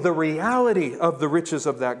knowing the reality of the riches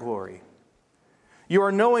of that glory. You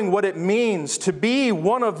are knowing what it means to be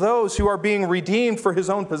one of those who are being redeemed for His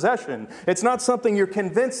own possession. It's not something you're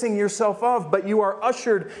convincing yourself of, but you are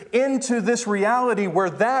ushered into this reality where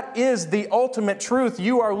that is the ultimate truth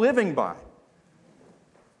you are living by.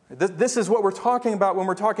 This is what we're talking about when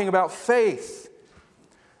we're talking about faith.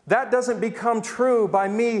 That doesn't become true by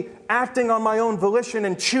me acting on my own volition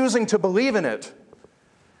and choosing to believe in it.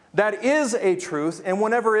 That is a truth, and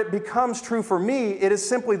whenever it becomes true for me, it is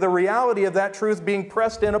simply the reality of that truth being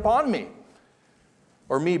pressed in upon me,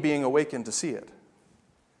 or me being awakened to see it.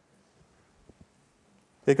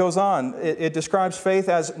 It goes on. It describes faith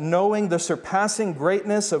as knowing the surpassing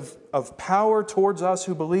greatness of power towards us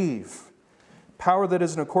who believe. Power that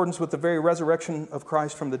is in accordance with the very resurrection of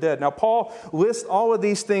Christ from the dead. Now, Paul lists all of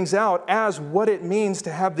these things out as what it means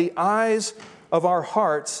to have the eyes of our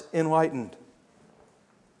hearts enlightened.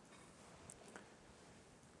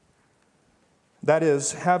 That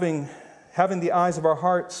is, having the eyes of our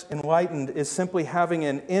hearts enlightened is simply having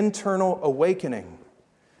an internal awakening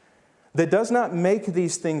that does not make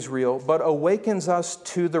these things real, but awakens us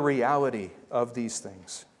to the reality of these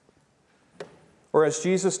things. Or as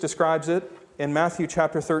Jesus describes it in Matthew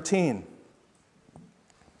chapter 13.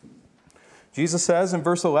 Jesus says in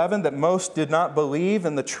verse 11 that most did not believe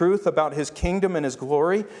in the truth about His kingdom and His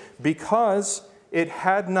glory because it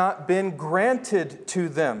had not been granted to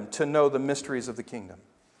them to know the mysteries of the kingdom.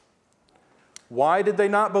 Why did they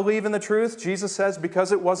not believe in the truth? Jesus says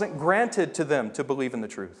because it wasn't granted to them to believe in the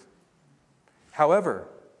truth. However,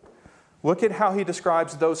 look at how He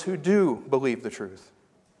describes those who do believe the truth.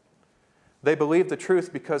 They believed the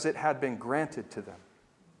truth because it had been granted to them.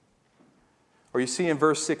 Or you see in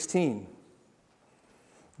verse 16,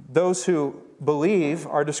 those who believe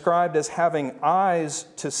are described as having eyes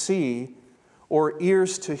to see or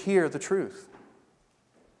ears to hear the truth.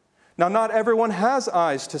 Now, not everyone has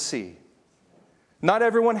eyes to see. Not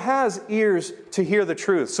everyone has ears to hear the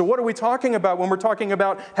truth. So what are we talking about when we're talking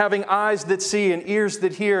about having eyes that see and ears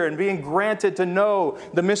that hear and being granted to know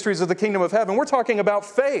the mysteries of the kingdom of heaven? We're talking about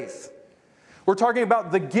faith. We're talking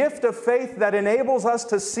about the gift of faith that enables us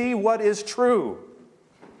to see what is true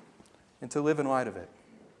and to live in light of it.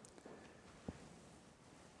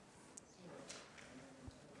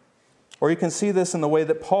 Or you can see this in the way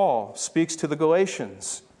that Paul speaks to the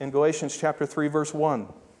Galatians in Galatians chapter 3, verse 1.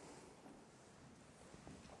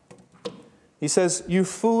 He says, "You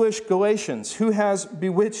foolish Galatians, who has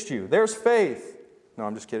bewitched you?" There's faith. No,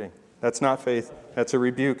 I'm just kidding. That's not faith. That's a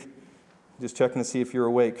rebuke. Just checking to see if you're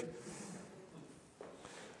awake.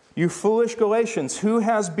 "You foolish Galatians, who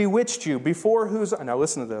has bewitched you? Before whose..." Now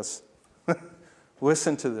listen to this.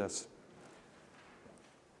 Listen to this.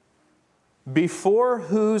 "Before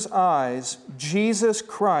whose eyes Jesus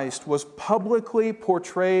Christ was publicly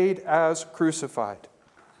portrayed as crucified."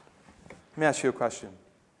 Let me ask you a question.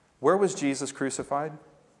 Where was Jesus crucified?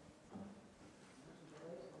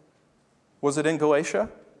 Was it in Galatia?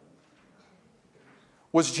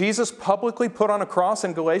 Was Jesus publicly put on a cross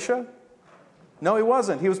in Galatia? No, He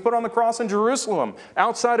wasn't. He was put on the cross in Jerusalem,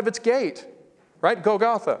 outside of its gate, right?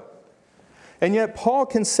 Golgotha. And yet Paul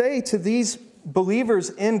can say to these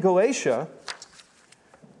believers in Galatia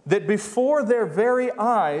that before their very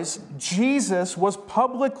eyes, Jesus was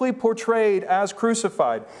publicly portrayed as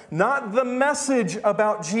crucified. Not the message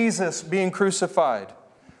about Jesus being crucified,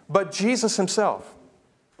 but Jesus Himself.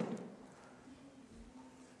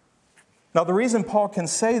 Now, the reason Paul can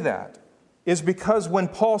say that is because when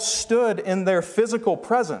Paul stood in their physical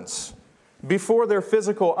presence, before their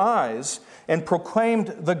physical eyes, and proclaimed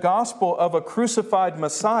the gospel of a crucified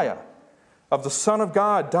Messiah, of the Son of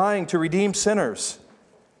God dying to redeem sinners.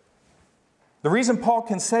 The reason Paul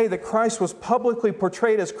can say that Christ was publicly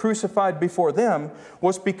portrayed as crucified before them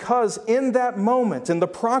was because in that moment, in the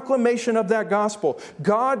proclamation of that gospel,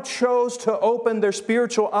 God chose to open their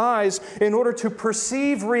spiritual eyes in order to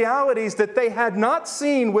perceive realities that they had not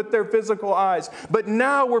seen with their physical eyes, but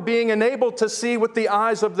now were being enabled to see with the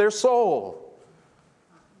eyes of their soul.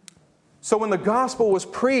 So when the gospel was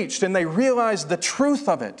preached and they realized the truth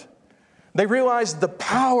of it, they realized the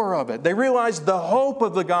power of it. They realized the hope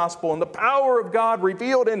of the gospel and the power of God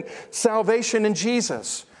revealed in salvation in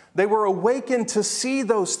Jesus. They were awakened to see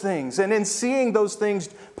those things. And in seeing those things,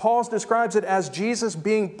 Paul describes it as Jesus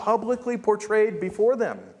being publicly portrayed before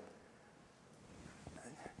them.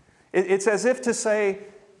 It's as if to say,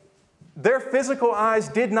 Their physical eyes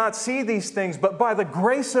did not see these things, but by the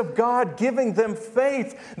grace of God giving them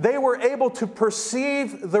faith, they were able to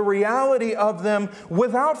perceive the reality of them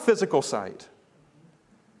without physical sight.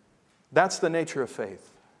 That's the nature of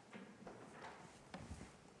faith.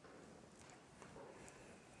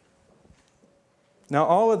 Now,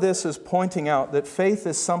 all of this is pointing out that faith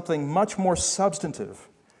is something much more substantive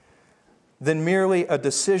than merely a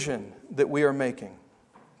decision that we are making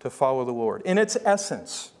to follow the Lord. In its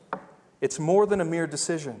essence, it's more than a mere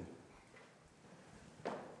decision.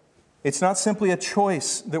 It's not simply a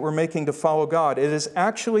choice that we're making to follow God. It is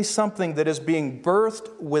actually something that is being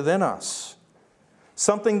birthed within us.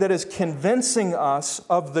 Something that is convincing us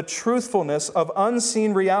of the truthfulness of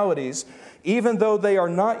unseen realities, even though they are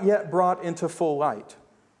not yet brought into full light.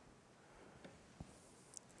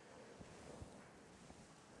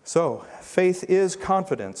 So, faith is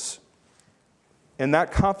confidence. And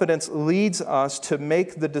that confidence leads us to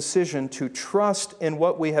make the decision to trust in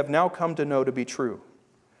what we have now come to know to be true.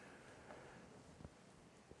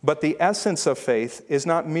 But the essence of faith is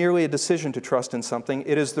not merely a decision to trust in something,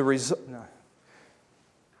 it is the result.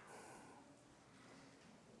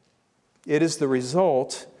 It is the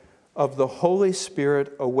result of the Holy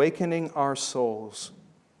Spirit awakening our souls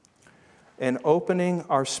and opening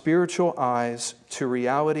our spiritual eyes to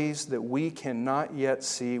realities that we cannot yet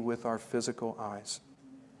see with our physical eyes.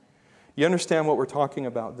 You understand what we're talking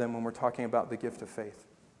about then when we're talking about the gift of faith?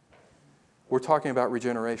 We're talking about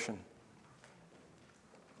regeneration.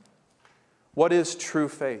 What is true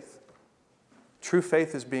faith? True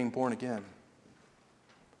faith is being born again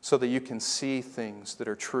so that you can see things that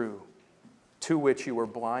are true, to which you were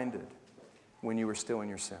blinded when you were still in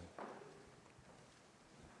your sin.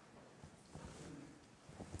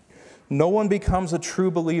 No one becomes a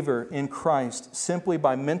true believer in Christ simply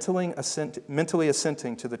by mentally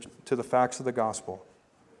assenting to the facts of the gospel.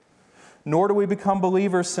 Nor do we become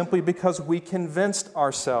believers simply because we convinced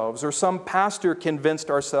ourselves, or some pastor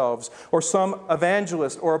convinced ourselves, or some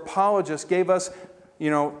evangelist or apologist gave us,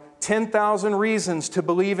 10,000 reasons to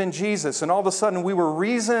believe in Jesus, and all of a sudden we were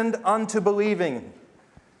reasoned unto believing.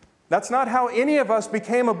 That's not how any of us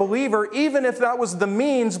became a believer, even if that was the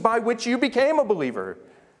means by which you became a believer.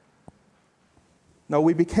 No,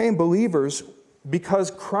 we became believers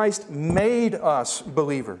because Christ made us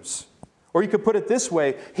believers. Or you could put it this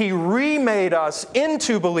way, He remade us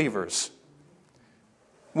into believers.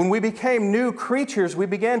 When we became new creatures, we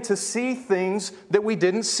began to see things that we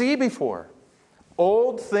didn't see before.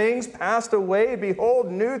 Old things passed away,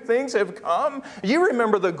 behold, new things have come. You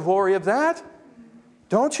remember the glory of that,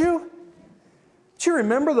 don't you? Do you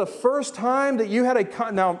remember the first time that you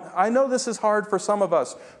had Now, I know this is hard for some of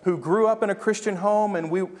us who grew up in a Christian home,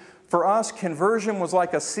 and for us, conversion was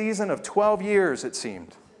like a season of 12 years, it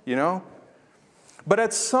seemed, But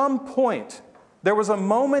at some point, there was a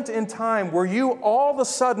moment in time where you all of a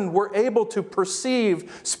sudden were able to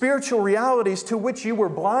perceive spiritual realities to which you were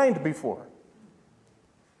blind before.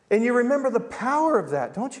 And you remember the power of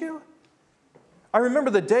that, don't you? I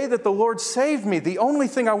remember the day that the Lord saved me. The only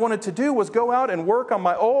thing I wanted to do was go out and work on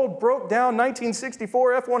my old, broke-down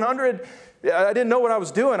 1964 F-100. I didn't know what I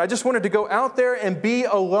was doing. I just wanted to go out there and be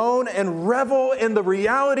alone and revel in the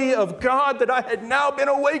reality of God that I had now been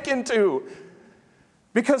awakened to.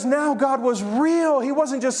 Because now God was real. He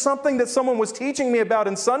wasn't just something that someone was teaching me about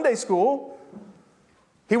in Sunday school.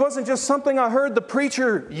 He wasn't just something I heard the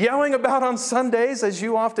preacher yelling about on Sundays, as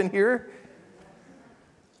you often hear.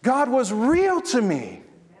 God was real to me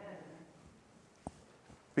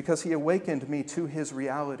because He awakened me to His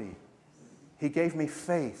reality. He gave me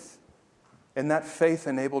faith, and that faith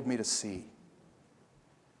enabled me to see.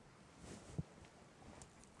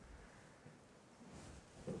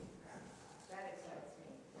 That excites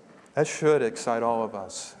me. That should excite all of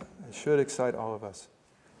us. It should excite all of us.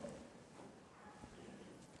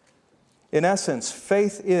 In essence,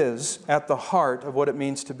 faith is at the heart of what it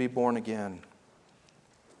means to be born again.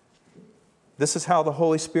 This is how the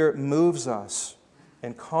Holy Spirit moves us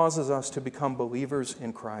and causes us to become believers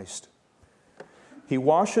in Christ. He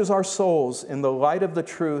washes our souls in the light of the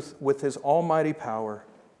truth with His almighty power,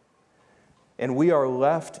 and we are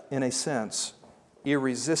left, in a sense,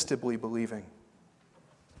 irresistibly believing.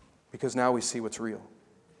 Because now we see what's real.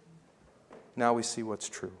 Now we see what's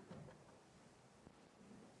true.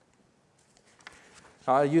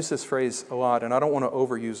 I use this phrase a lot, and I don't want to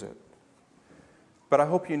overuse it. But I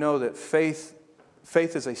hope you know that faith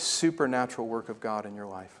is a supernatural work of God in your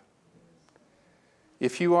life.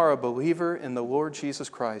 If you are a believer in the Lord Jesus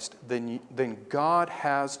Christ, then God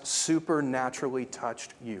has supernaturally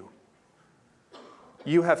touched you.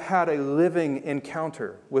 You have had a living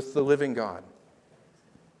encounter with the living God.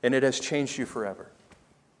 and it has changed you forever.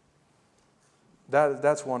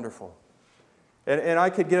 That's wonderful. And I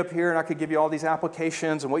could get up here and I could give you all these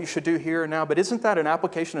applications and what you should do here and now, but isn't that an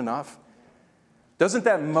application enough? Doesn't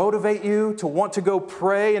that motivate you to want to go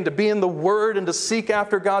pray and to be in the Word and to seek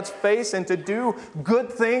after God's face and to do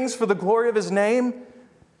good things for the glory of His name?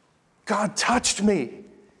 God touched me.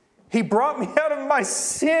 He brought me out of my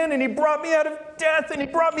sin, and He brought me out of death, and He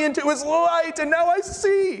brought me into His light, and now I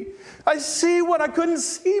see. I see what I couldn't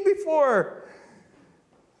see before.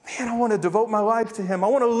 Man, I want to devote my life to Him. I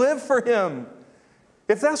want to live for Him.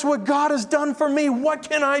 If that's what God has done for me, what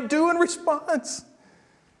can I do in response?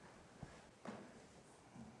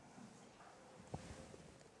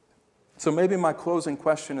 So maybe my closing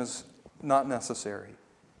question is not necessary.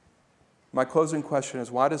 My closing question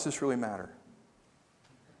is, why does this really matter?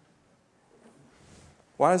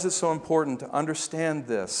 Why is it so important to understand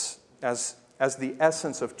this as the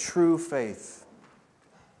essence of true faith?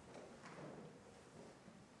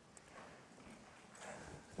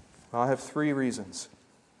 Well, I have 3 reasons.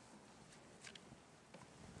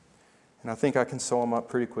 And I think I can sum them up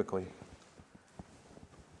pretty quickly.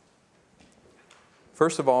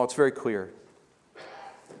 First of all, it's very clear.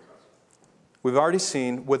 We've already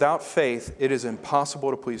seen, without faith, it is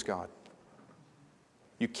impossible to please God.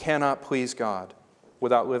 You cannot please God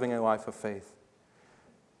without living a life of faith.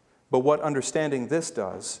 But what understanding this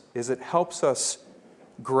does is it helps us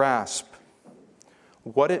grasp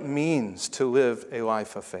what it means to live a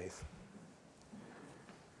life of faith.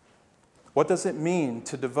 What does it mean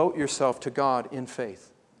to devote yourself to God in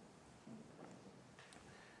faith?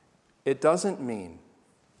 It doesn't mean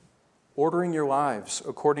ordering your lives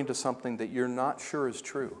according to something that you're not sure is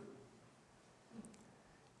true,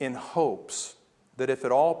 in hopes that if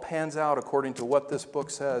it all pans out according to what this book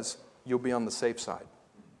says, you'll be on the safe side.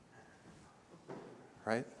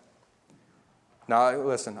 Right? Now,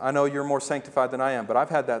 listen, I know you're more sanctified than I am, but I've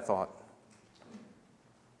had that thought.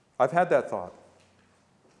 I've had that thought.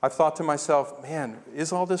 I've thought to myself, man,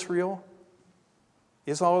 is all this real?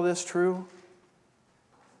 Is all of this true?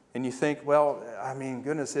 And you think, well, I mean,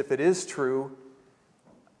 goodness, if it is true,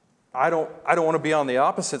 I don't want to be on the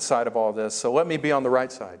opposite side of all this, so let me be on the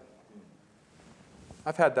right side.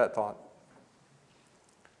 I've had that thought.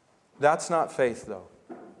 That's not faith, though.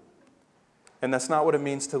 And that's not what it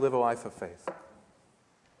means to live a life of faith.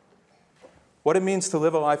 What it means to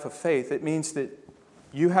live a life of faith, it means that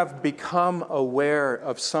you have become aware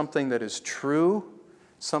of something that is true,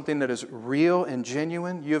 something that is real and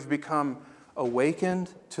genuine. You have become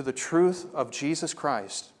awakened to the truth of Jesus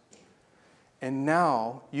Christ. And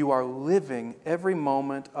now you are living every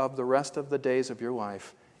moment of the rest of the days of your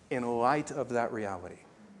life in light of that reality.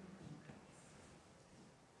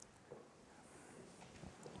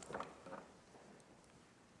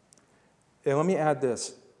 And let me add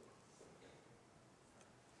this.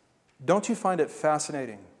 Don't you find it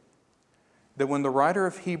fascinating that when the writer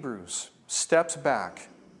of Hebrews steps back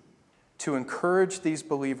to encourage these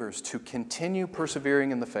believers to continue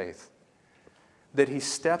persevering in the faith, that he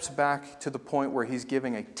steps back to the point where he's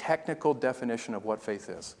giving a technical definition of what faith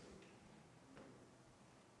is?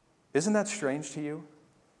 Isn't that strange to you?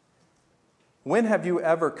 When have you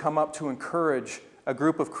ever come up to encourage a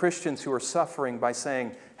group of Christians who are suffering by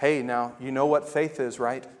saying, hey, now, you know what faith is,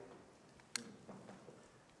 right?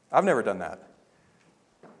 I've never done that.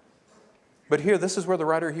 But here, this is where the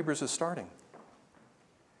writer of Hebrews is starting.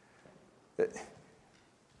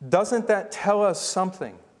 Doesn't that tell us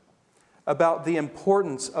something about the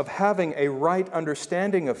importance of having a right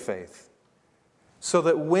understanding of faith, so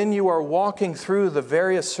that when you are walking through the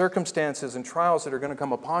various circumstances and trials that are going to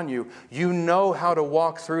come upon you, you know how to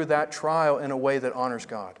walk through that trial in a way that honors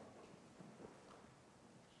God?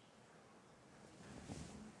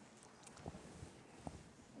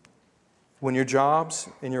 When your jobs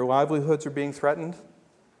and your livelihoods are being threatened,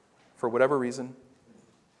 for whatever reason,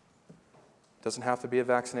 it doesn't have to be a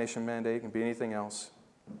vaccination mandate, it can be anything else.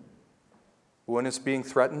 When it's being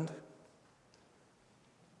threatened,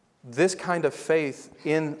 this kind of faith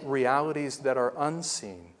in realities that are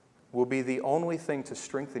unseen will be the only thing to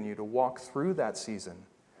strengthen you to walk through that season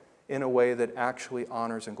in a way that actually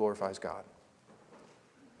honors and glorifies God.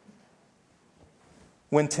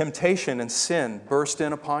 When temptation and sin burst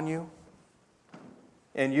in upon you,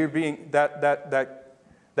 and you're being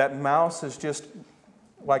that mouse is just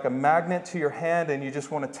like a magnet to your hand, and you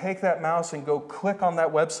just want to take that mouse and go click on that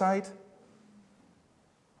website.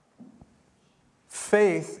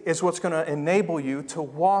 Faith is what's going to enable you to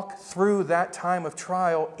walk through that time of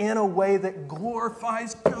trial in a way that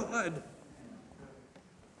glorifies God.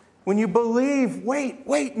 When you believe, wait,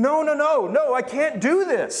 no, I can't do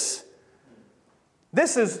this.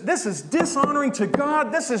 This is dishonoring to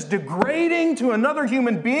God. This is degrading to another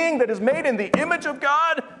human being that is made in the image of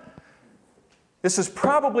God. This is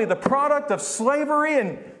probably the product of slavery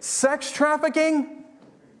and sex trafficking.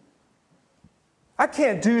 I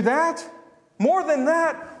can't do that. More than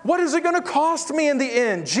that, what is it going to cost me in the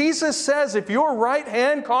end? Jesus says if your right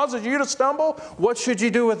hand causes you to stumble, what should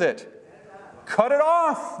you do with it? Cut it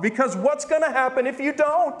off, because what's going to happen if you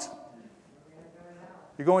don't?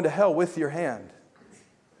 You're going to hell with your hand.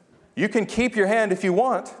 You can keep your hand if you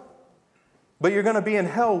want, but you're going to be in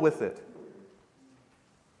hell with it.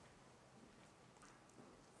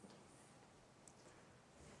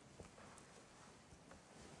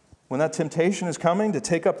 When that temptation is coming to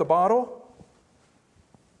take up the bottle,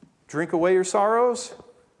 drink away your sorrows,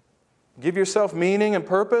 give yourself meaning and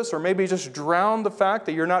purpose, or maybe just drown the fact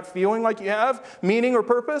that you're not feeling like you have meaning or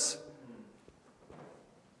purpose.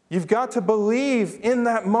 You've got to believe in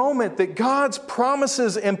that moment that God's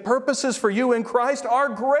promises and purposes for you in Christ are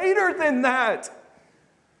greater than that.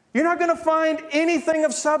 You're not going to find anything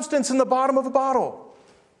of substance in the bottom of a bottle.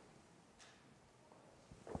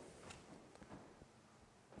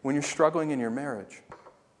 When you're struggling in your marriage,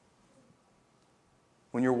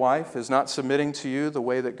 when your wife is not submitting to you the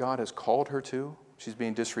way that God has called her to, she's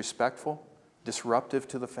being disrespectful, disruptive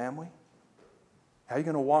to the family, how are you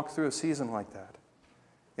going to walk through a season like that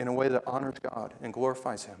in a way that honors God and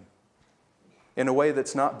glorifies Him? In a way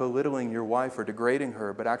that's not belittling your wife or degrading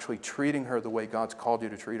her, but actually treating her the way God's called you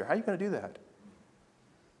to treat her. How are you going to do that?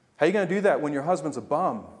 How are you going to do that when your husband's a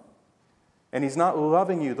bum and he's not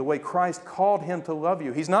loving you the way Christ called him to love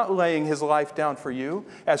you? He's not laying his life down for you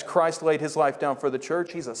as Christ laid his life down for the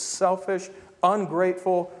church. He's a selfish,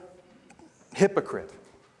 ungrateful hypocrite.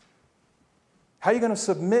 How are you going to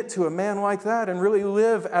submit to a man like that and really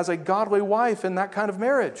live as a godly wife in that kind of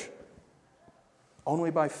marriage?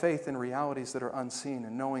 Only by faith in realities that are unseen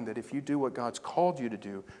and knowing that if you do what God's called you to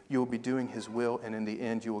do, you will be doing His will, and in the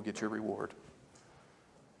end you will get your reward.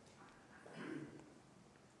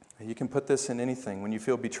 And you can put this in anything. When you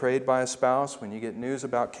feel betrayed by a spouse, when you get news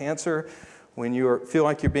about cancer, when you feel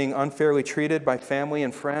like you're being unfairly treated by family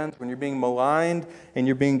and friends, when you're being maligned and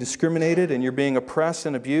you're being discriminated and you're being oppressed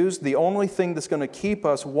and abused, the only thing that's going to keep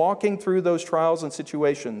us walking through those trials and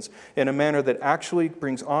situations in a manner that actually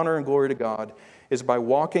brings honor and glory to God is by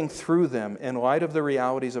walking through them in light of the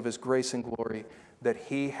realities of His grace and glory that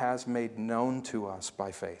He has made known to us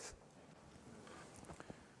by faith.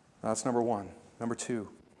 That's number one. Number two.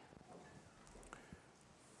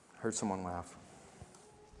 I heard someone laugh.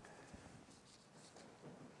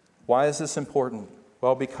 Why is this important?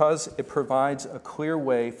 Well, because it provides a clear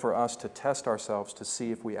way for us to test ourselves to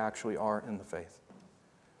see if we actually are in the faith.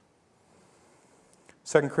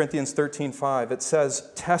 2 Corinthians 13:5, it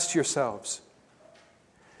says, test yourselves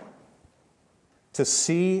to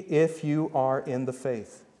see if you are in the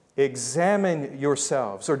faith. Examine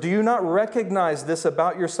yourselves. Or do you not recognize this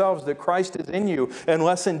about yourselves, that Christ is in you,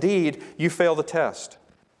 unless indeed you fail the test?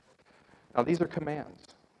 Now, these are commands.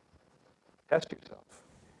 Test yourself.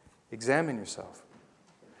 Examine yourself.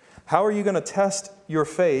 How are you going to test your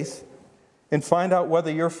faith and find out whether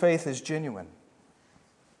your faith is genuine?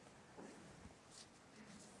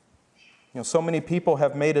 You know, so many people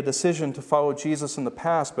have made a decision to follow Jesus in the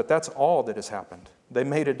past, but that's all that has happened. They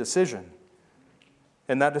made a decision,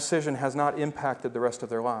 and that decision has not impacted the rest of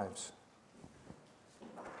their lives.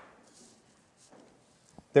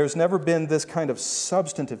 There's never been this kind of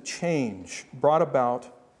substantive change brought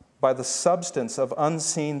about by the substance of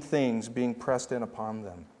unseen things being pressed in upon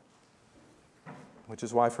them, which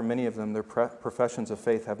is why for many of them their professions of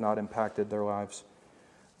faith have not impacted their lives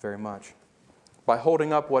very much. By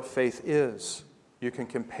holding up what faith is, you can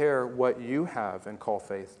compare what you have and call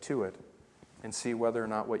faith to it and see whether or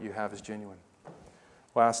not what you have is genuine.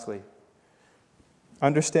 Lastly,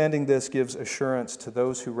 understanding this gives assurance to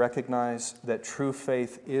those who recognize that true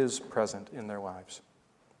faith is present in their lives.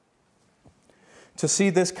 To see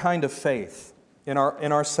this kind of faith in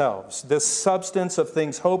ourselves, this substance of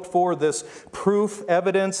things hoped for, this proof,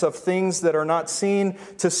 evidence of things that are not seen,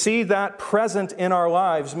 to see that present in our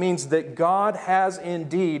lives means that God has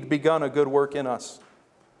indeed begun a good work in us.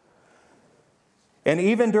 And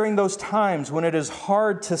even during those times when it is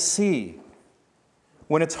hard to see,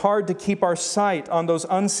 when it's hard to keep our sight on those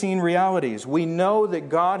unseen realities, we know that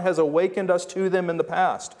God has awakened us to them in the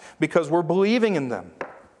past because we're believing in them.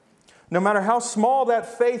 No matter how small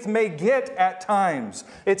that faith may get at times,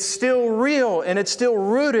 it's still real and it's still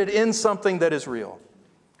rooted in something that is real.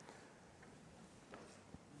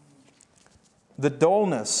 The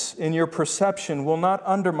dullness in your perception will not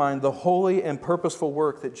undermine the holy and purposeful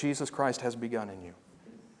work that Jesus Christ has begun in you.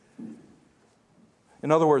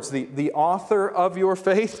 In other words, the author of your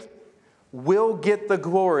faith will get the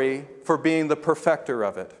glory for being the perfecter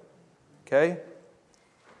of it. Okay?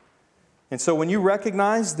 And so when you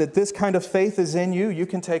recognize that this kind of faith is in you, you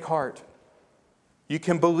can take heart. You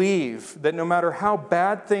can believe that no matter how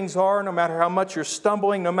bad things are, no matter how much you're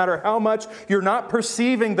stumbling, no matter how much you're not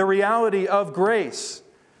perceiving the reality of grace,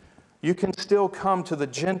 you can still come to the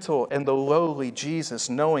gentle and the lowly Jesus,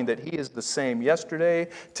 knowing that He is the same yesterday,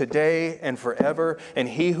 today, and forever. And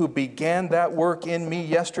He who began that work in me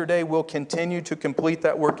yesterday will continue to complete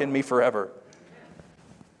that work in me forever.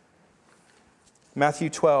 Matthew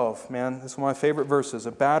 12, man, this is one of my favorite verses.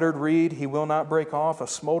 A battered reed He will not break off, a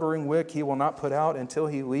smoldering wick He will not put out until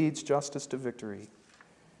He leads justice to victory.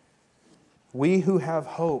 We who have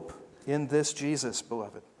hope in this Jesus,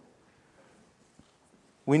 beloved,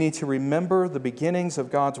 we need to remember the beginnings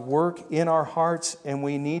of God's work in our hearts, and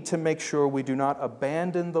we need to make sure we do not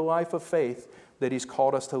abandon the life of faith that He's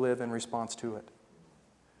called us to live in response to it.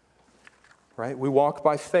 Right? We walk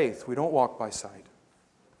by faith. We don't walk by sight.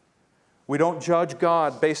 We don't judge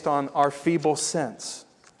God based on our feeble sense.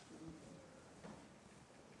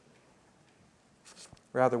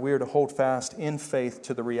 Rather, we are to hold fast in faith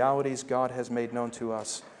to the realities God has made known to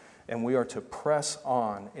us, and we are to press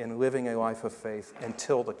on in living a life of faith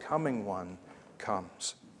until the coming one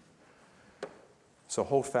comes. So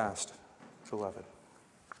hold fast, beloved.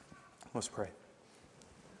 Let's pray.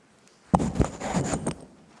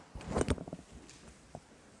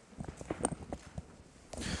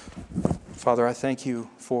 Father, I thank You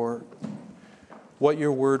for what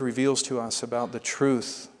Your Word reveals to us about the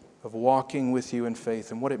truth of walking with You in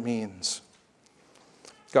faith and what it means.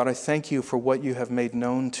 God, I thank You for what You have made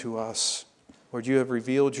known to us. Lord, You have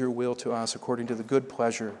revealed Your will to us according to the good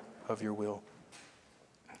pleasure of Your will.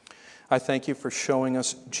 I thank You for showing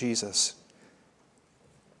us Jesus,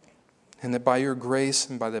 and that by Your grace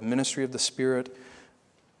and by the ministry of the Spirit,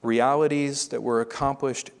 realities that were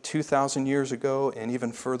accomplished 2,000 years ago and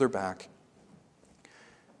even further back,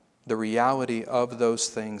 the reality of those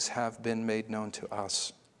things have been made known to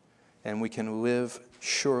us, and we can live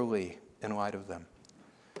surely in light of them.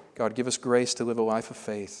 God, give us grace to live a life of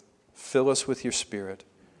faith. Fill us with Your Spirit.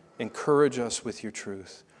 Encourage us with Your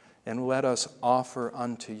truth. And let us offer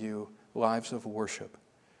unto You lives of worship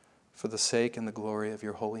for the sake and the glory of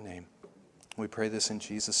Your holy name. We pray this in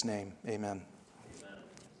Jesus' name. Amen.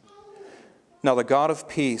 Now the God of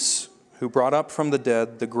peace, who brought up from the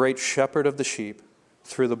dead the great shepherd of the sheep,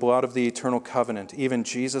 through the blood of the eternal covenant, even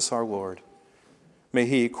Jesus our Lord, may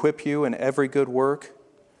He equip you in every good work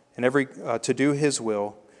and to do His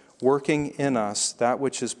will, working in us that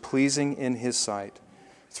which is pleasing in His sight,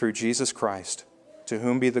 through Jesus Christ, to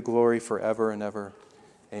whom be the glory forever and ever.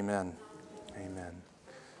 Amen. Amen.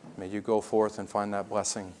 May you go forth and find that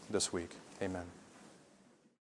blessing this week. Amen.